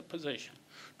deficit position.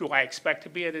 Do I expect to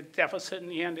be at a deficit in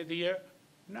the end of the year?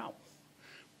 No.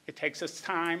 It takes us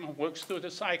time and works through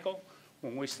the cycle.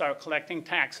 When we start collecting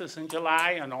taxes in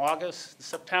July and August and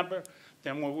September,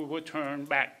 then we will return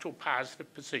back to a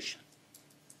positive position.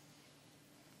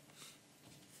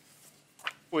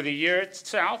 For the year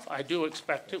itself, I do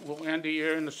expect it will end the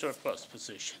year in the surplus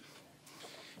position.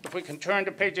 If we can turn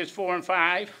to pages 4 and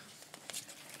 5.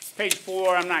 Page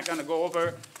 4, I'm not going to go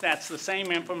over. That's the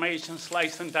same information,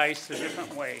 sliced and diced a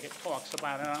different way. It talks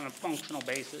about it on a functional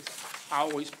basis. I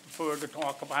always prefer to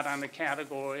talk about it on the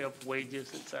category of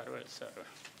wages, et cetera, et cetera.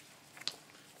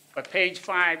 But page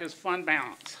 5 is fund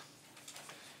balance.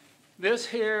 This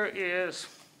here is,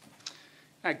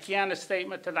 again, a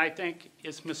statement that I think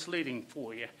is misleading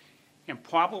for you and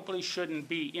probably shouldn't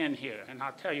be in here, and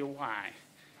I'll tell you why.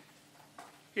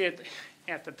 It,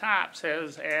 at the top,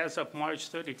 says as of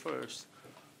March 31st.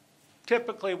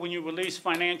 Typically, when you release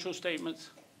financial statements,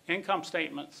 income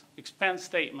statements, expense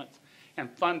statements, and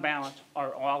fund balance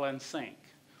are all in sync.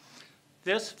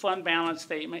 This fund balance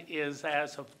statement is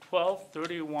as of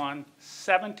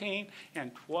 12/31/17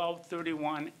 and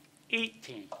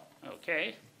 12/31/18,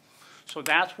 okay? So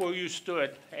that's where you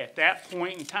stood at that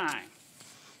point in time.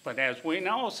 But as we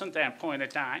know, since that point in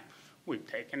time, we've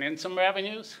taken in some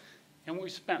revenues and we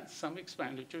spent some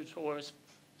expenditures or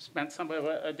spent some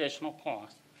additional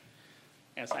costs.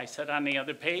 As I said on the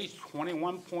other page,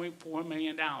 $21.4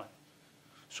 million.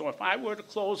 So if I were to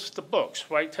close the books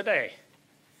right today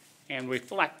and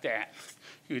reflect that,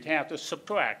 you'd have to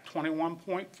subtract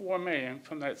 $21.4 million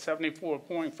from that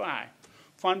 $74.5.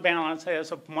 Fund balance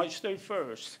as of March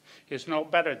 31st is no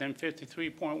better than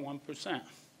 53.1%.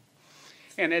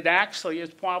 And it actually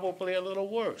is probably a little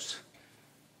worse,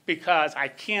 because I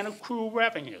can't accrue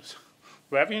revenues.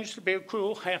 Revenues to be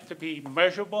accrued have to be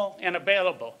measurable and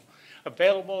available.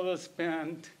 Available has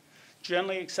been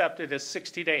generally accepted as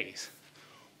 60 days.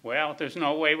 Well, there's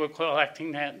no way we're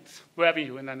collecting that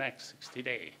revenue in the next 60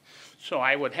 days. So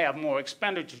I would have more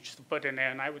expenditures to put in there,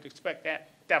 and I would expect that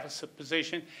deficit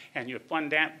position and your fund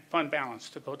balance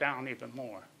to go down even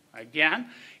more. Again,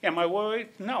 am I worried?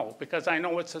 No, because I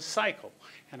know it's a cycle,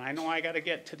 and I know I got to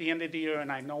get to the end of the year,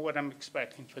 and I know what I'm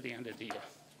expecting for the end of the year.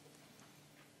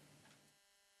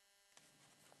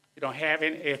 You don't have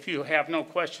any, if you have no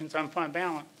questions on fund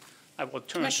balance, I will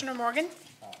turn. Commissioner Morgan?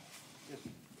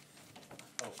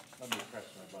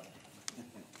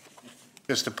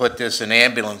 Just to put this in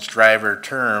ambulance driver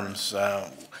terms,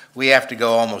 we have to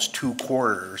go almost 2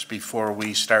 quarters before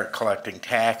we start collecting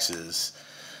taxes.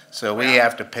 So we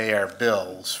have to pay our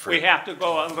bills for. We have to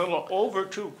go a little over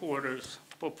 2 quarters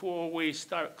before we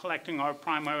start collecting our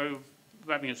primary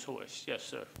revenue source. Yes,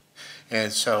 sir.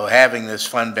 And so having this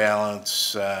fund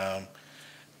balance,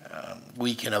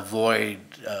 we can avoid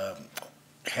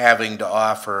having to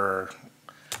offer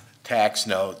tax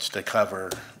notes to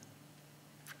cover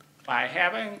by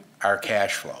having our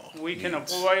cash flow. We can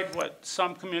avoid what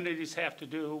some communities have to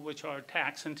do, which are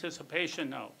tax anticipation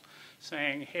notes,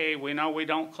 saying, hey, we know we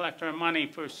don't collect our money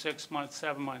for 6 months,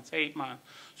 7 months, 8 months,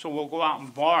 so we'll go out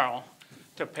and borrow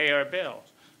to pay our bills,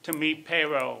 to meet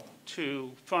payroll,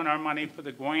 to fund our money for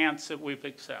the grants that we've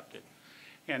accepted.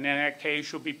 And in that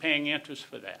case, you'll be paying interest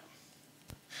for that.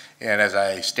 And as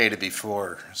I stated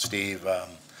before, Steve,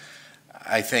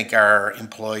 I think our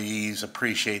employees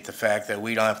appreciate the fact that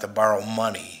we don't have to borrow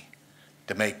money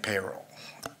to make payroll.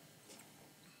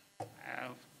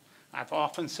 I've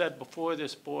often said before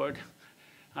this board,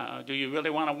 do you really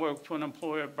want to work for an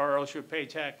employer that borrows your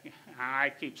paycheck?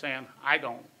 I keep saying, I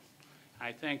don't.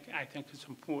 I think it's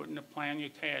important to plan your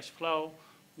cash flow.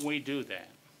 We do that.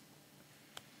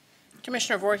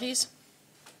 Commissioner Voorhees?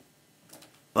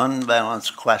 Fund balance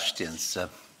questions.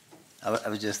 I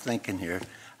was just thinking here.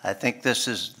 I think this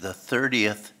is the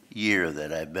 30th year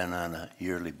that I've been on a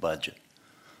yearly budget.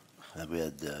 We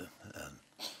had,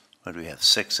 what do we have,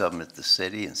 6 of them at the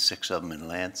city and 6 of them in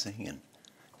Lansing,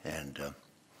 and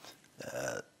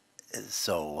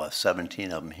so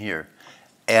 17 of them here.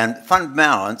 And fund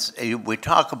balance, we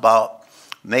talk about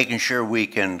making sure we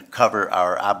can cover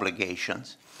our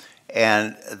obligations,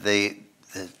 and the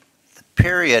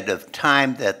period of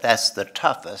time that's the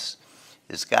toughest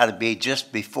it's got to be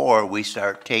just before we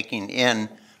start taking in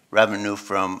revenue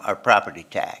from our property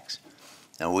tax.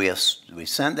 And we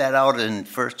send that out in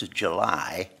 1st of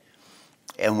July,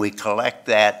 and we collect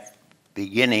that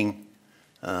beginning,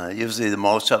 usually the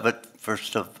most of it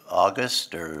 1st of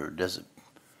August, or does it?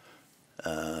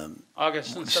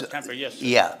 August and September, yes, sir.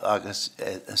 Yeah, August.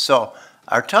 So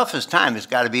Our toughest time has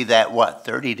got to be that, what,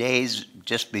 30 days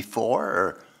just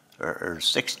before or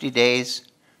 60 days?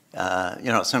 You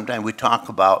know, sometimes we talk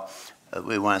about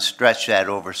we want to stretch that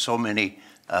over so many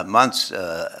months,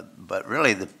 but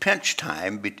really the pinch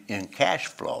time in cash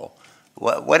flow,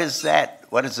 what is that?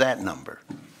 What is that number?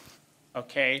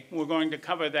 Okay, we're going to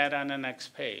cover that on the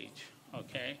next page,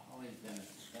 okay?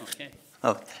 Okay.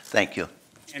 Oh, thank you.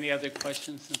 Any other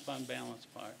questions in fund balance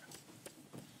part?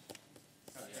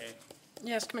 Okay.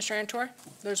 Yes, Commissioner Antor,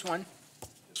 there's one.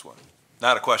 This one.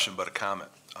 Not a question, but a comment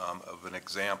of an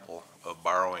example of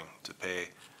borrowing to pay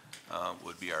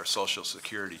would be our Social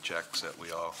Security checks that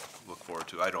we all look forward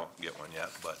to. I don't get one yet,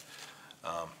 but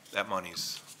that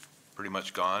money's pretty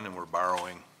much gone, and we're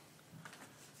borrowing,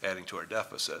 adding to our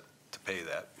deficit to pay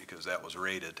that because that was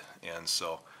rated. And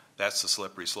so that's the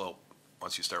slippery slope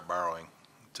once you start borrowing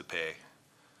to pay,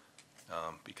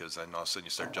 because then all of a sudden you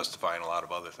start justifying a lot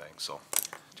of other things. So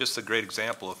just a great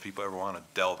example if people ever want to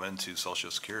delve into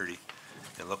Social Security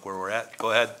and look where we're at.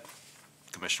 Go ahead,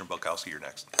 Commissioner Bulkowski, you're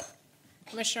next.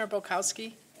 Commissioner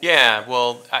Bulkowski? Yeah,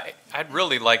 well, I'd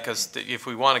really like us, to, if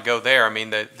we want to go there, I mean,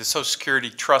 the Social Security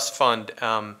Trust Fund,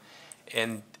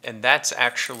 and that's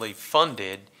actually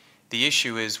funded. The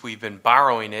issue is we've been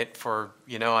borrowing it for,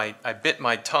 you know, I bit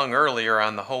my tongue earlier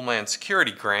on the Homeland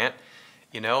Security grant.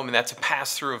 You know, I mean, that's a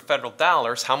pass-through of federal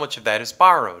dollars. How much of that is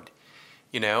borrowed?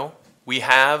 You know, we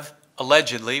have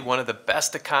allegedly one of the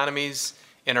best economies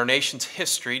in our nation's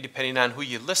history, depending on who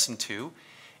you listen to,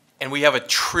 and we have $1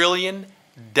 trillion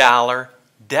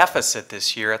deficit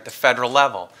this year at the federal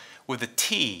level with a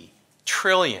T,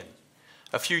 trillion.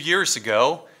 A few years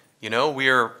ago, you know, we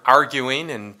were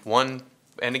arguing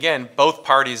and again, both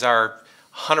parties are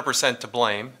 100% to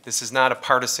blame. This is not a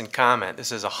partisan comment.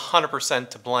 This is 100%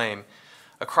 to blame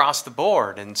across the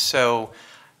board. And so,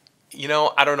 you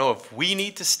know, I don't know if we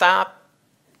need to stop,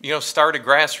 you know, start a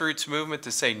grassroots movement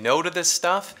to say no to this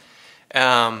stuff.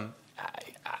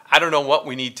 I don't know what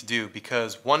we need to do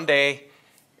because one day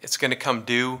it's going to come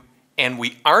due and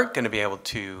we aren't going to be able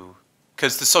to,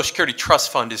 because the Social Security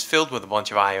Trust Fund is filled with a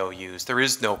bunch of IOUs. There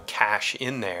is no cash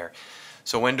in there.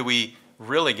 So when do we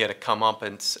really get a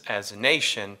comeuppance as a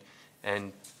nation?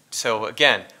 And so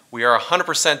again, we are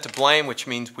 100% to blame, which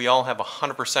means we all have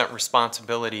 100%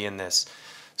 responsibility in this.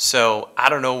 So I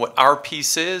don't know what our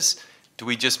piece is. Do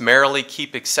we just merrily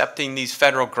keep accepting these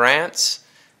federal grants?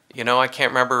 You know, I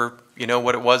can't remember, you know,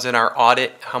 what it was in our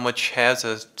audit, how much has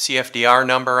a CFDR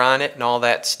number on it and all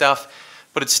that stuff.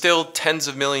 But it's still tens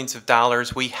of millions of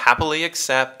dollars we happily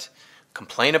accept,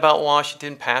 complain about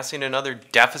Washington passing another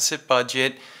deficit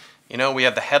budget. You know, we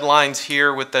have the headlines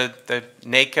here with the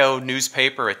NACO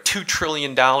newspaper, a $2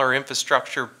 trillion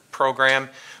infrastructure program,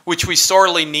 which we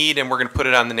sorely need, and we're going to put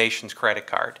it on the nation's credit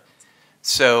card.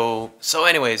 So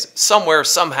anyways, somewhere,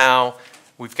 somehow,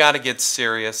 we've got to get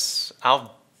serious.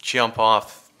 I'll jump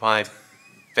off my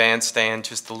bandstand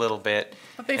just a little bit.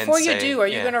 But before you do, are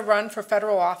you going to run for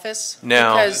federal office?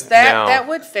 No. Because that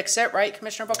would fix it, right,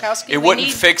 Commissioner Bulkowski? It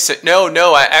wouldn't fix it.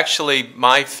 No, actually,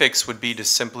 my fix would be to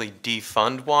simply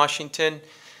defund Washington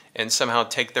and somehow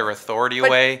take their authority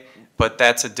away. But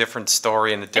that's a different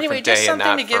story and a different day and not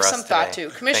for us today. Anyway, just something to give some thought to.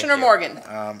 Commissioner Morgan.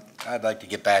 I'd like to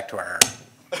get back to our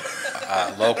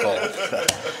local.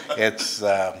 It's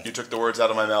you took the words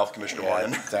out of my mouth, Commissioner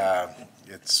Morgan.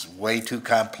 It's way too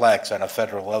complex on a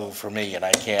federal level for me, and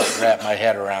I can't wrap my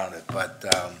head around it. But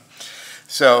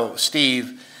so,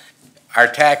 Steve, our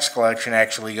tax collection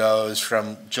actually goes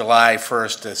from July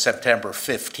 1st to September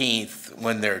 15th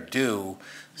when they're due.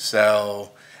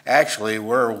 So actually,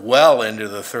 we're well into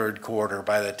the third quarter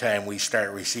by the time we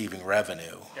start receiving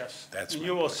revenue. Yes. That's and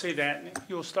you will see that.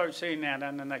 You'll start seeing that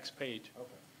on the next page. Okay.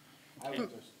 I was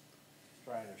just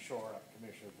trying to shore up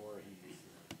Commissioner Voorhees.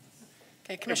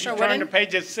 Okay, Commissioner Turn Wooden. to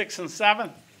pages 6 and 7.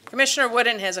 Commissioner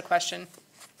Wooden has a question.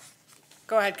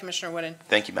 Go ahead, Commissioner Wooden.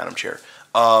 Thank you, Madam Chair.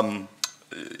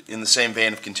 In the same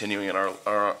vein of continuing in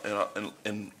our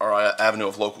avenue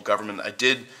of local government, I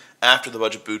did, after the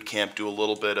budget boot camp, do a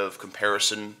little bit of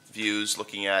comparison views,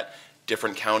 looking at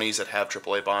different counties that have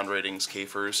AAA bond ratings,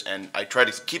 CAFRs, and I try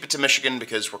to keep it to Michigan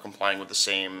because we're complying with the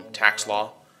same tax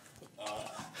law.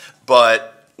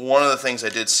 But one of the things I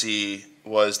did see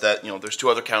was that, you know, there's two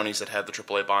other counties that have the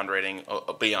AAA bond rating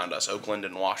beyond us, Oakland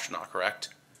and Washtenaw, correct?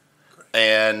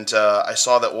 And I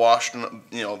saw that Washtenaw,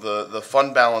 you know, the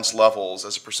fund balance levels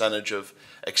as a percentage of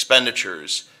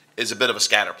expenditures is a bit of a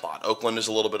scatter plot. Oakland is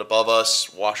a little bit above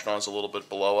us, Washtenaw is a little bit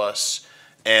below us,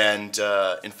 and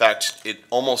in fact, it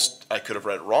almost, I could have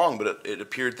read it wrong, but it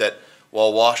appeared that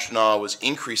while Washtenaw was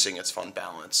increasing its fund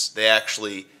balance, they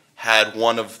actually had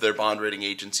one of their bond rating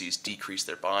agencies decrease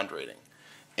their bond rating.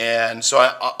 And so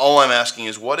all I'm asking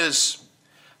is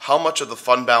how much of the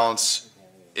fund balance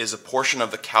is a portion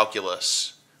of the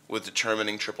calculus with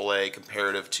determining AAA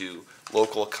comparative to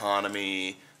local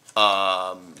economy,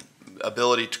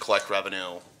 ability to collect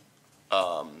revenue?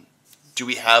 Do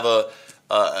we have a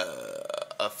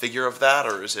figure of that,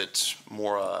 or is it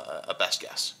more a best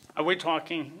guess? Are we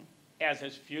talking as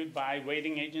it's viewed by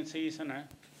rating agencies and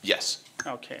Yes.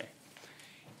 Okay.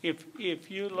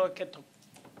 If you look at the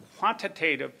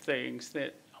quantitative things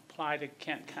that apply to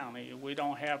Kent County, we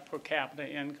don't have per capita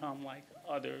income like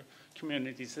other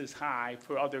communities is high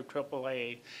for other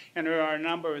AAA. And there are a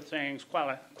number of things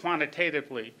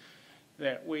quantitatively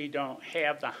that we don't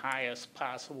have the highest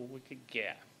possible we could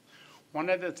get. One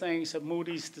of the things that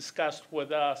Moody's discussed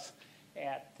with us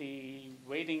at the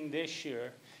rating this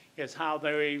year is how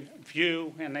they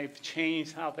view, and they've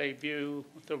changed how they view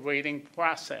the rating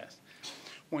process.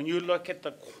 When you look at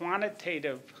the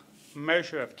quantitative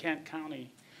measure of Kent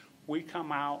County, we come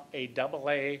out a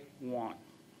AA1,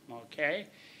 okay?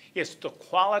 It's the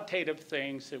qualitative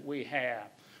things that we have,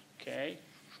 okay?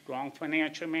 Strong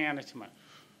financial management,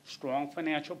 strong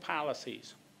financial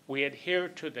policies. We adhere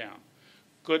to them.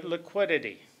 Good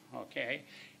liquidity, okay?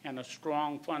 And a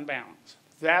strong fund balance.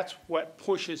 That's what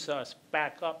pushes us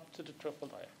back up to the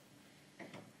AAA.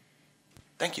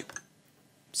 Thank you.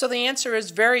 So the answer is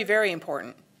very, very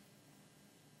important.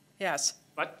 Yes.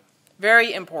 What?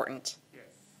 Very important. Yes.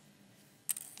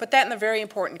 Put that in the very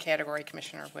important category,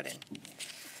 Commissioner Whitten.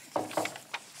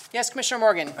 Yes, Commissioner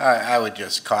Morgan. I would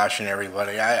just caution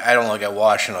everybody, I don't look at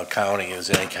Washtenaw County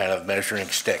as any kind of measuring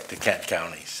stick to Kent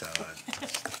County, so.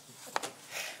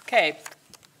 Okay,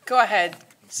 go ahead,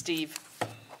 Steve.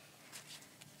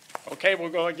 Okay, we'll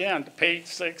go again to page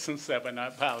 6 and 7. I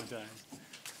apologize.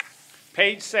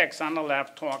 Page 6 on the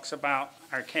left talks about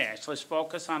our cash. Let's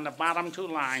focus on the bottom two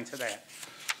lines of that.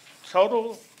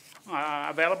 Total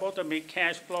available to meet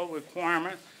cash flow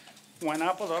requirement went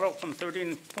up a little from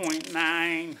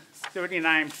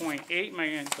 39.8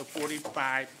 million to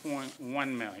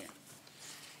 45.1 million.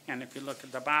 And if you look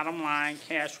at the bottom line,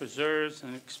 cash reserves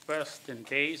and expressed in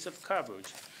days of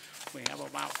coverage, we have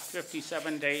about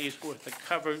 57 days worth of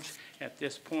coverage at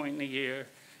this point in the year,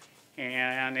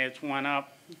 and it's went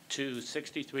up to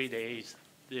 63 days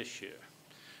this year.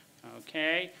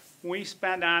 Okay, we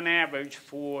spend on average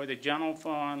for the general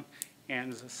fund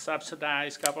and the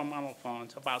subsidized governmental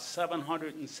funds about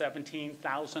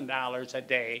 $717,000 a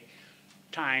day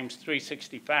times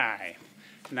 365.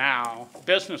 Now,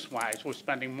 business-wise, we're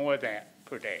spending more of that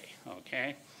per day,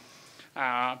 okay?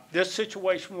 This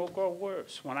situation will grow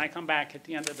worse. When I come back at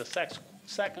the end of the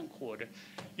second quarter,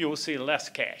 you will see less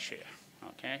cash here,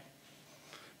 okay?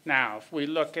 Now, if we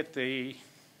look at the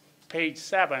page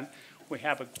 7, we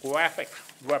have a graphic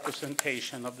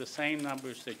representation of the same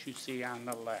numbers that you see on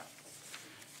the left,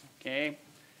 okay?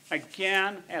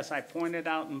 Again, as I pointed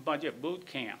out in Budget Boot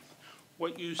Camp,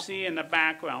 what you see in the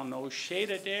background, those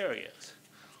shaded areas,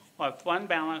 are fund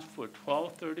balance for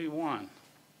 12/31,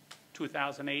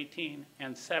 2018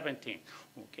 and 17.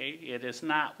 Okay, it is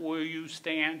not where you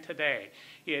stand today.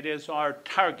 It is our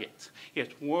targets.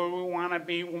 It's where we want to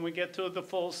be when we get to the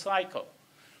full cycle.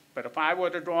 But if I were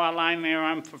to draw a line there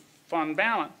on fund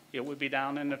balance, it would be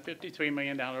down in the $53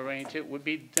 million range. It would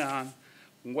be done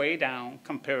way down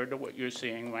compared to what you're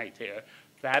seeing right there.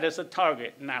 That is a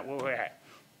target, not where we're at.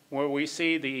 Where we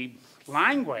see the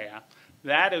line graph,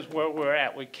 that is where we're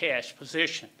at with cash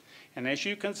position. And as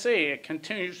you can see, it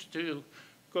continues to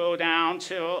go down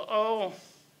till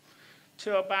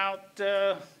about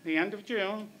the end of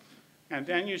June. And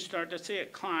then you start to see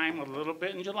it climb a little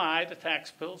bit in July. The tax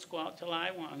bills go out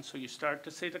July 1, so you start to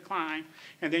see the climb.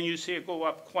 And then you see it go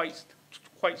up quite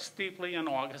steeply in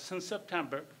August and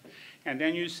September. And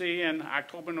then you see in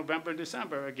October, November,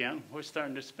 December, again, we're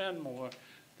starting to spend more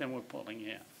than we're pulling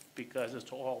in, because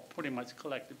it's all pretty much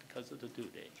collected because of the due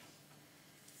date.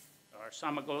 There are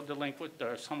some that go delinquent,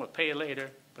 there are some that pay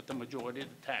later, but the majority of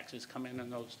the taxes come in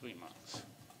those 3 months.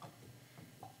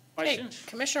 Questions? Hey,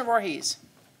 Commissioner Voorhees.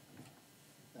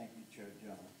 Thank you, Chair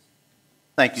Jones.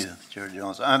 Thank you, Chair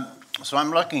Jones. So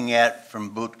I'm looking at,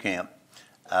 from Boot Camp,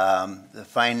 the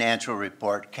financial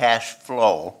report, cash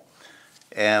flow,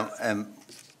 and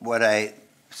what I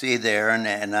see there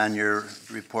and on your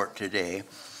report today.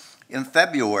 In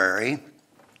February,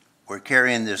 we're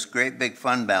carrying this great big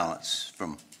fund balance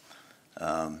from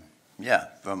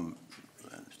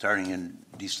starting in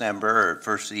December or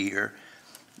first of the year,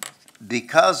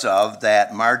 because of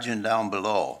that margin down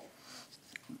below,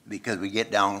 because we get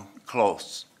down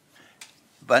close.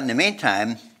 But in the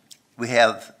meantime, we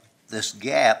have this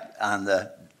gap on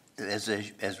the, as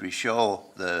we show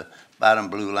the bottom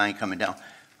blue line coming down,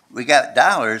 we got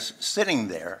dollars sitting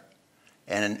there.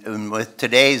 And with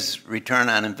today's return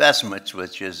on investments,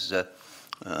 which is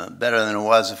better than it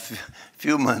was a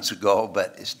few months ago,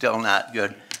 but it's still not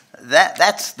good,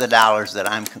 that's the dollars that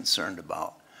I'm concerned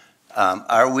about.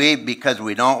 Are we, because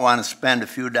we don't want to spend a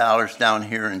few dollars down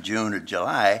here in June or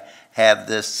July, have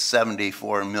this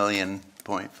 74.5 million,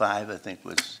 I think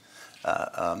was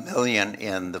million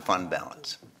in the fund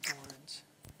balance?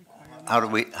 How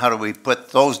do we put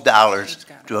those dollars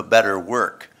to a better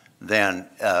work than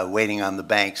waiting on the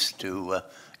banks to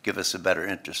give us a better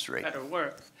interest rate? Better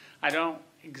work. I don't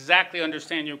exactly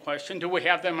understand your question. Do we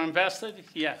have them invested?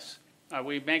 Yes. Are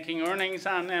we making earnings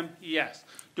on them? Yes.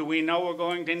 Do we know we're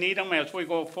going to need them as we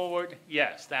go forward?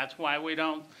 Yes. That's why we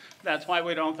don't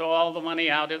throw all the money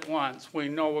out at once. We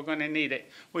know we're going to need it.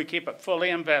 We keep it fully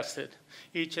invested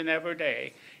each and every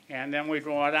day, and then we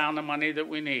draw down the money that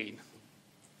we need.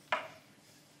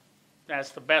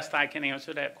 That's the best I can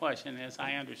answer that question as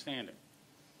I understand it.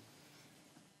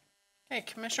 Okay,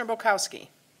 Commissioner Bukowski.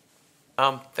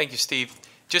 Thank you, Steve.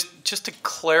 Just to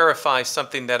clarify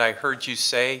something that I heard you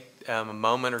say a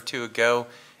moment or two ago,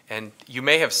 and you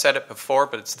may have said it before,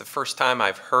 but it's the first time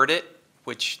I've heard it,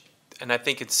 and I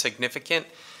think it's significant,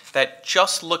 that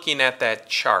just looking at that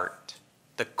chart,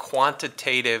 the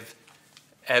quantitative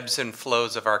ebbs and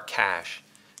flows of our cash,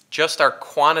 just our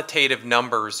quantitative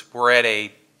numbers were at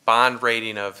a bond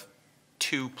rating of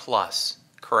 2+,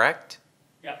 correct?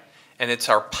 Yeah. And it's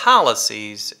our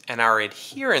policies and our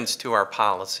adherence to our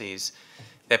policies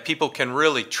that people can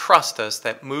really trust us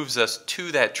that moves us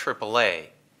to that AAA.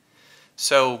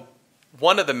 So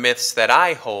one of the myths that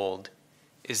I hold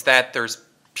is that there's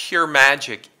pure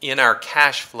magic in our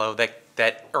cash flow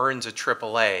that earns a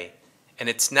AAA. And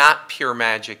it's not pure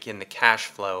magic in the cash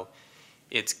flow.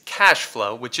 It's cash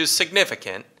flow, which is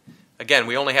significant. Again,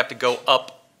 we only have to go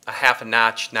up a half a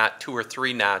notch, not 2 or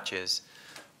 3 notches.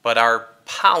 But our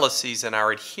policies and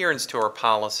our adherence to our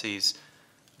policies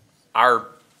are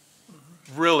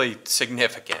really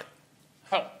significant.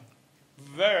 Oh,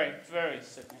 very, very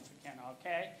significant,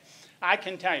 okay? I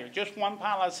can tell you, just one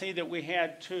policy that we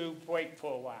had to break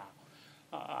for a while.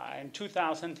 In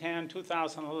 2010,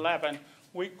 2011,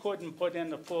 we couldn't put in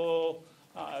the full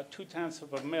 0.2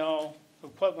 of a mil,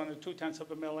 equivalent of 0.2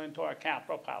 of a mil into our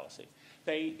capital policy.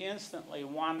 They instantly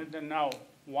wanted to know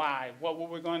why, what were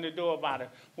we going to do about it?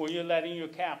 Were you letting your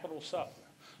capital suffer?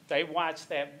 They watched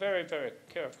that very, very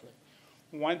carefully.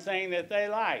 One thing that they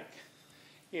like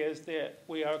is that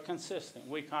we are consistent.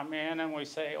 We come in and we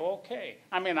say, okay.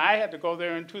 I mean, I had to go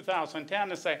there in 2010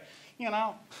 and say, you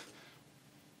know,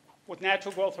 with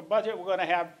natural growth of budget, we're going to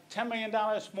have $10 million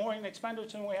more in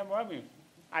expenditure than we have revenue.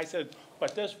 I said,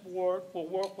 but this board will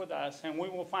work with us, and we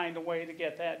will find a way to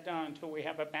get that done until we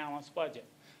have a balanced budget.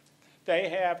 They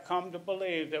have come to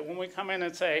believe that when we come in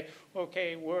and say,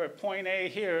 okay, we're at point A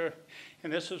here,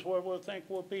 and this is where we'll think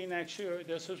we'll be next year,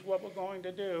 this is what we're going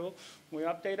to do, we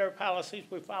update our policies,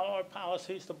 we follow our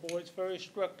policies, the board's very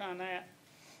strict on that.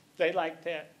 They like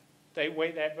that. They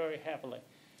weigh that very heavily.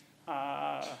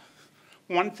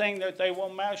 One thing that they will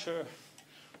measure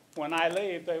when I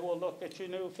leave, they will look at your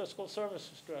new fiscal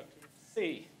services structure.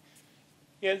 See,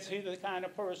 is he the kind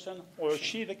of person, or is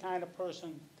she the kind of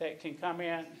person that can come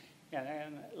in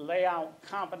and lay out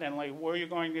competently where you're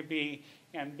going to be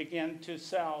and begin to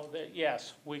sell that,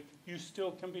 yes, you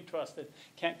still can be trusted.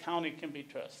 Kent County can be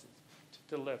trusted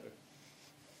to deliver.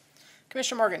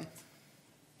 Commissioner Morgan.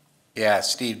 Yeah,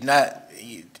 Steve,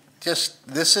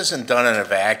 this isn't done in a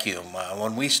vacuum.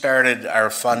 When we started our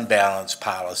fund balance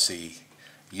policy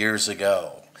years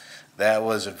ago, that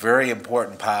was a very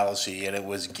important policy, and it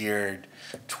was geared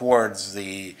towards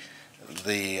the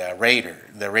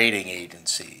rating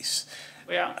agencies.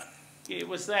 Yeah, it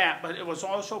was that, but it was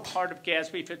also part of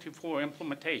GASB 54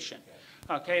 implementation.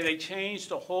 Okay, they changed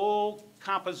the whole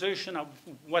composition of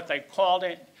what they called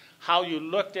it, how you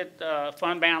looked at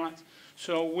fund balance.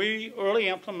 So we early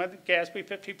implemented GASB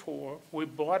 54. We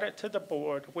brought it to the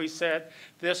board. We said,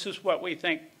 this is what we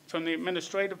think from the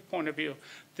administrative point of view,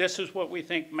 this is what we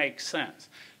think makes sense.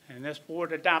 And this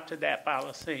board adopted that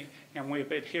policy, and we've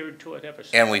adhered to it ever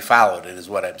since. And we followed it, is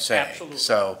what I'm saying. Absolutely.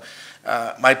 So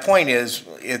my point is,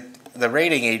 the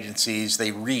rating agencies,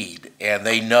 they read, and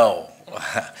they know.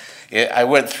 I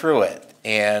went through it,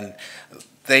 and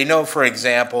they know, for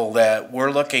example, that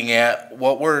we're looking at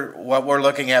what we're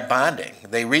looking at bonding.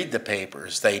 They read the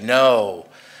papers. They know.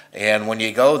 And when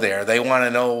you go there, they want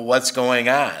to know what's going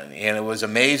on. And it was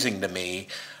amazing to me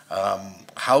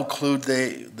how clued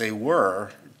they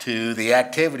were to the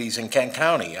activities in Kent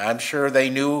County. I'm sure they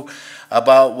knew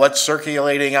about what's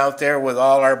circulating out there with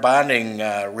all our bonding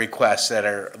requests that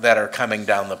are coming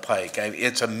down the pike.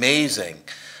 It's amazing,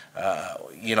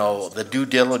 you know, the due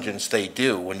diligence they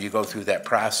do when you go through that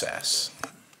process.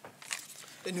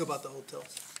 They knew about the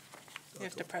hotels. You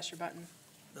have to press your button.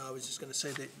 No, I was just going to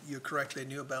say that you're correct. They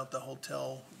knew about the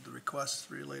hotel, the requests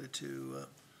related to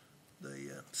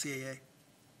the CAA.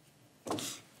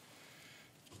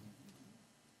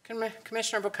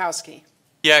 Commissioner Bukowski.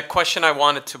 Yeah, a question I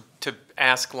wanted to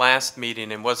ask last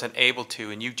meeting and wasn't able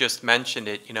to, and you just mentioned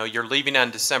it. You know, you're leaving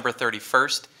on December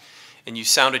 31st, and you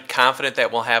sounded confident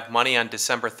that we'll have money on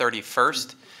December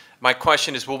 31st. My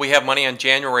question is, will we have money on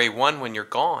January 1 when you're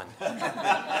gone?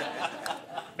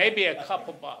 Maybe a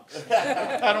couple bucks.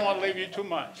 I don't want to leave you too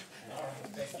much.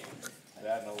 Thank you.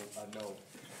 I know.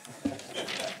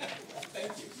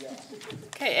 Thank you.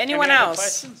 Okay, anyone Any other else?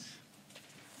 questions?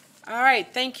 All right,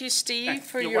 thank you, Steve,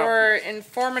 for You're your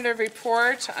informative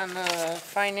report on the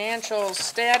financial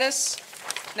status.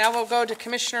 Now we'll go to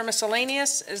Commissioner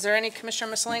Miscellaneous. Is there any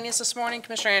Commissioner Miscellaneous this morning?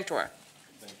 Commissioner Antor.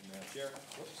 Thank you, Madam Chair.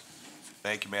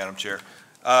 Thank you, Madam Chair.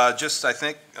 Just, I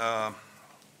think,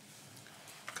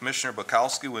 Commissioner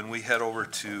Bukowski, when we head over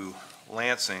to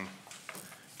Lansing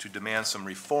to demand some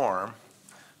reform,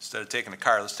 instead of taking a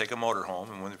car, let's take a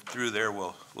motorhome, and when we're through there,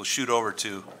 we'll shoot over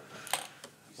to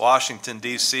Washington,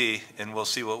 D.C., and we'll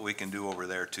see what we can do over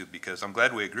there, too, because I'm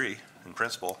glad we agree in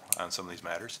principle on some of these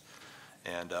matters.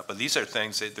 And but these are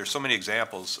things, there's so many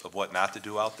examples of what not to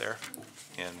do out there,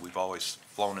 and we've always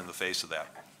flown in the face of that.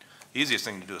 The easiest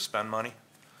thing to do is spend money,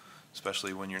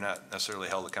 especially when you're not necessarily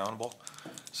held accountable.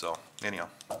 So anyhow,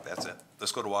 that's it.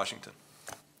 Let's go to Washington.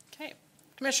 Okay.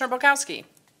 Commissioner Bukowski.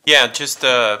 Yeah, just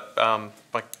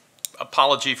like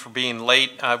apology for being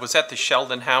late. I was at the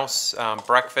Sheldon House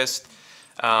breakfast.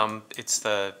 It's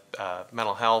the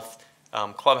mental health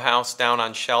clubhouse down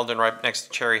on Sheldon, right next to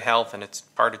Cherry Health, and it's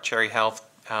part of Cherry Health.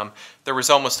 There was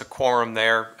almost a quorum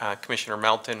there. Commissioner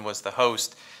Melton was the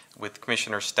host with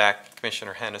Commissioner Stack,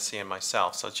 Commissioner Hennessy, and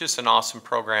myself. So it's just an awesome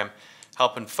program,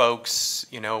 helping folks.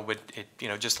 You know, it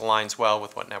just aligns well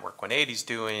with what Network 180 is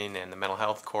doing and the mental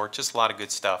health court. Just a lot of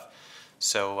good stuff.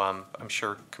 So I'm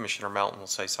sure Commissioner Melton will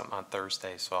say something on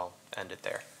Thursday, so I'll end it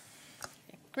there.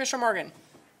 Commissioner Morgan.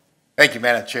 Thank you,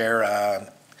 Madam Chair.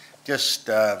 Just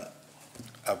a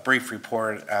brief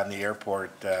report on the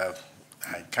airport.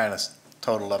 I kind of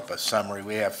totaled up a summary.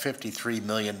 We have $53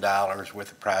 million worth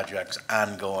of projects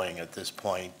ongoing at this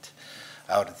point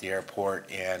out at the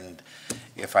airport. And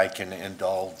if I can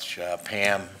indulge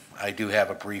Pam, I do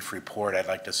have a brief report I'd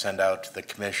like to send out to the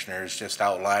commissioners just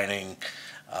outlining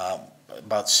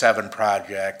about 7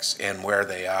 projects and where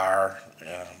they are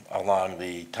along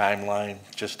the timeline,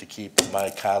 just to keep my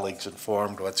colleagues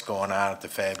informed what's going on at the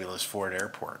fabulous Ford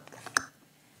Airport.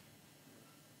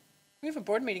 We have a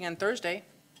board meeting on Thursday,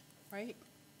 right?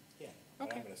 Yeah.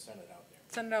 Okay. I'm going to send it out there.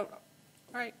 Send it out.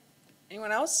 All right.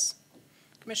 Anyone else?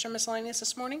 Commissioner Miscellaneous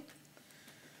this morning?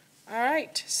 All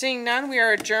right. Seeing none, we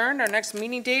are adjourned. Our next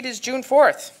meeting date is June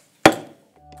 4th.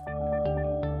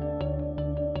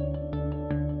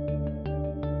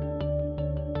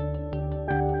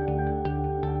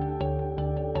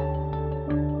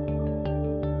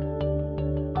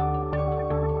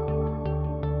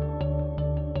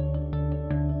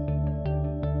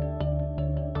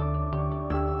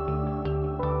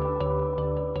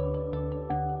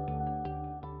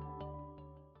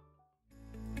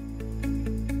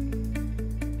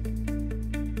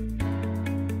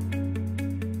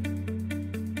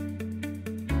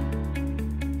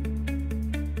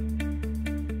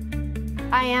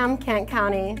 I am Kent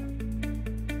County.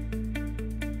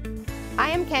 I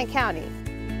am Kent County.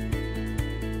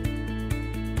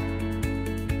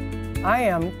 I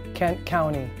am Kent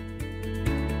County.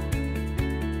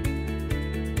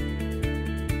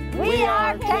 We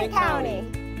are Kent County.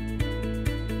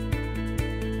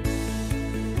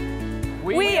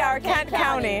 We are Kent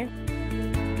County.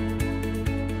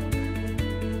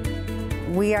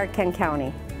 We are Kent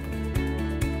County.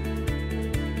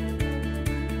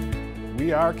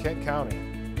 We are Kent County.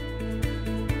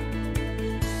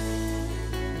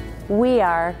 We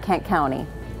are Kent County.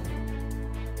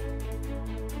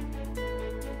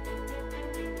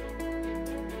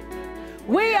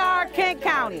 We are Kent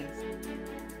County.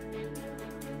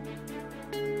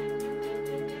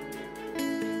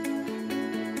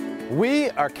 We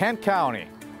are Kent County.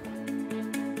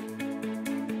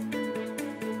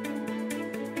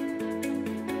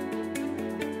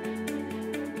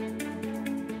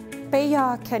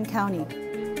 Beya, Kent County.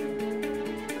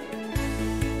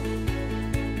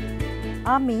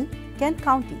 Ami, Kent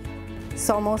County.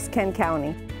 Somos Kent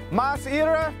County. Mas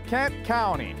Ira, Kent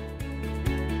County.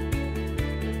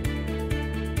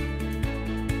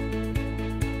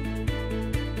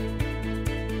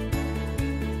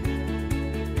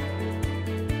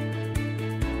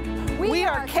 We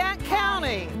are Kent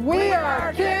County. We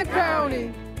are Kent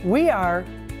County. We are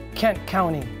Kent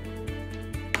County.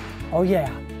 Oh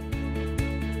yeah.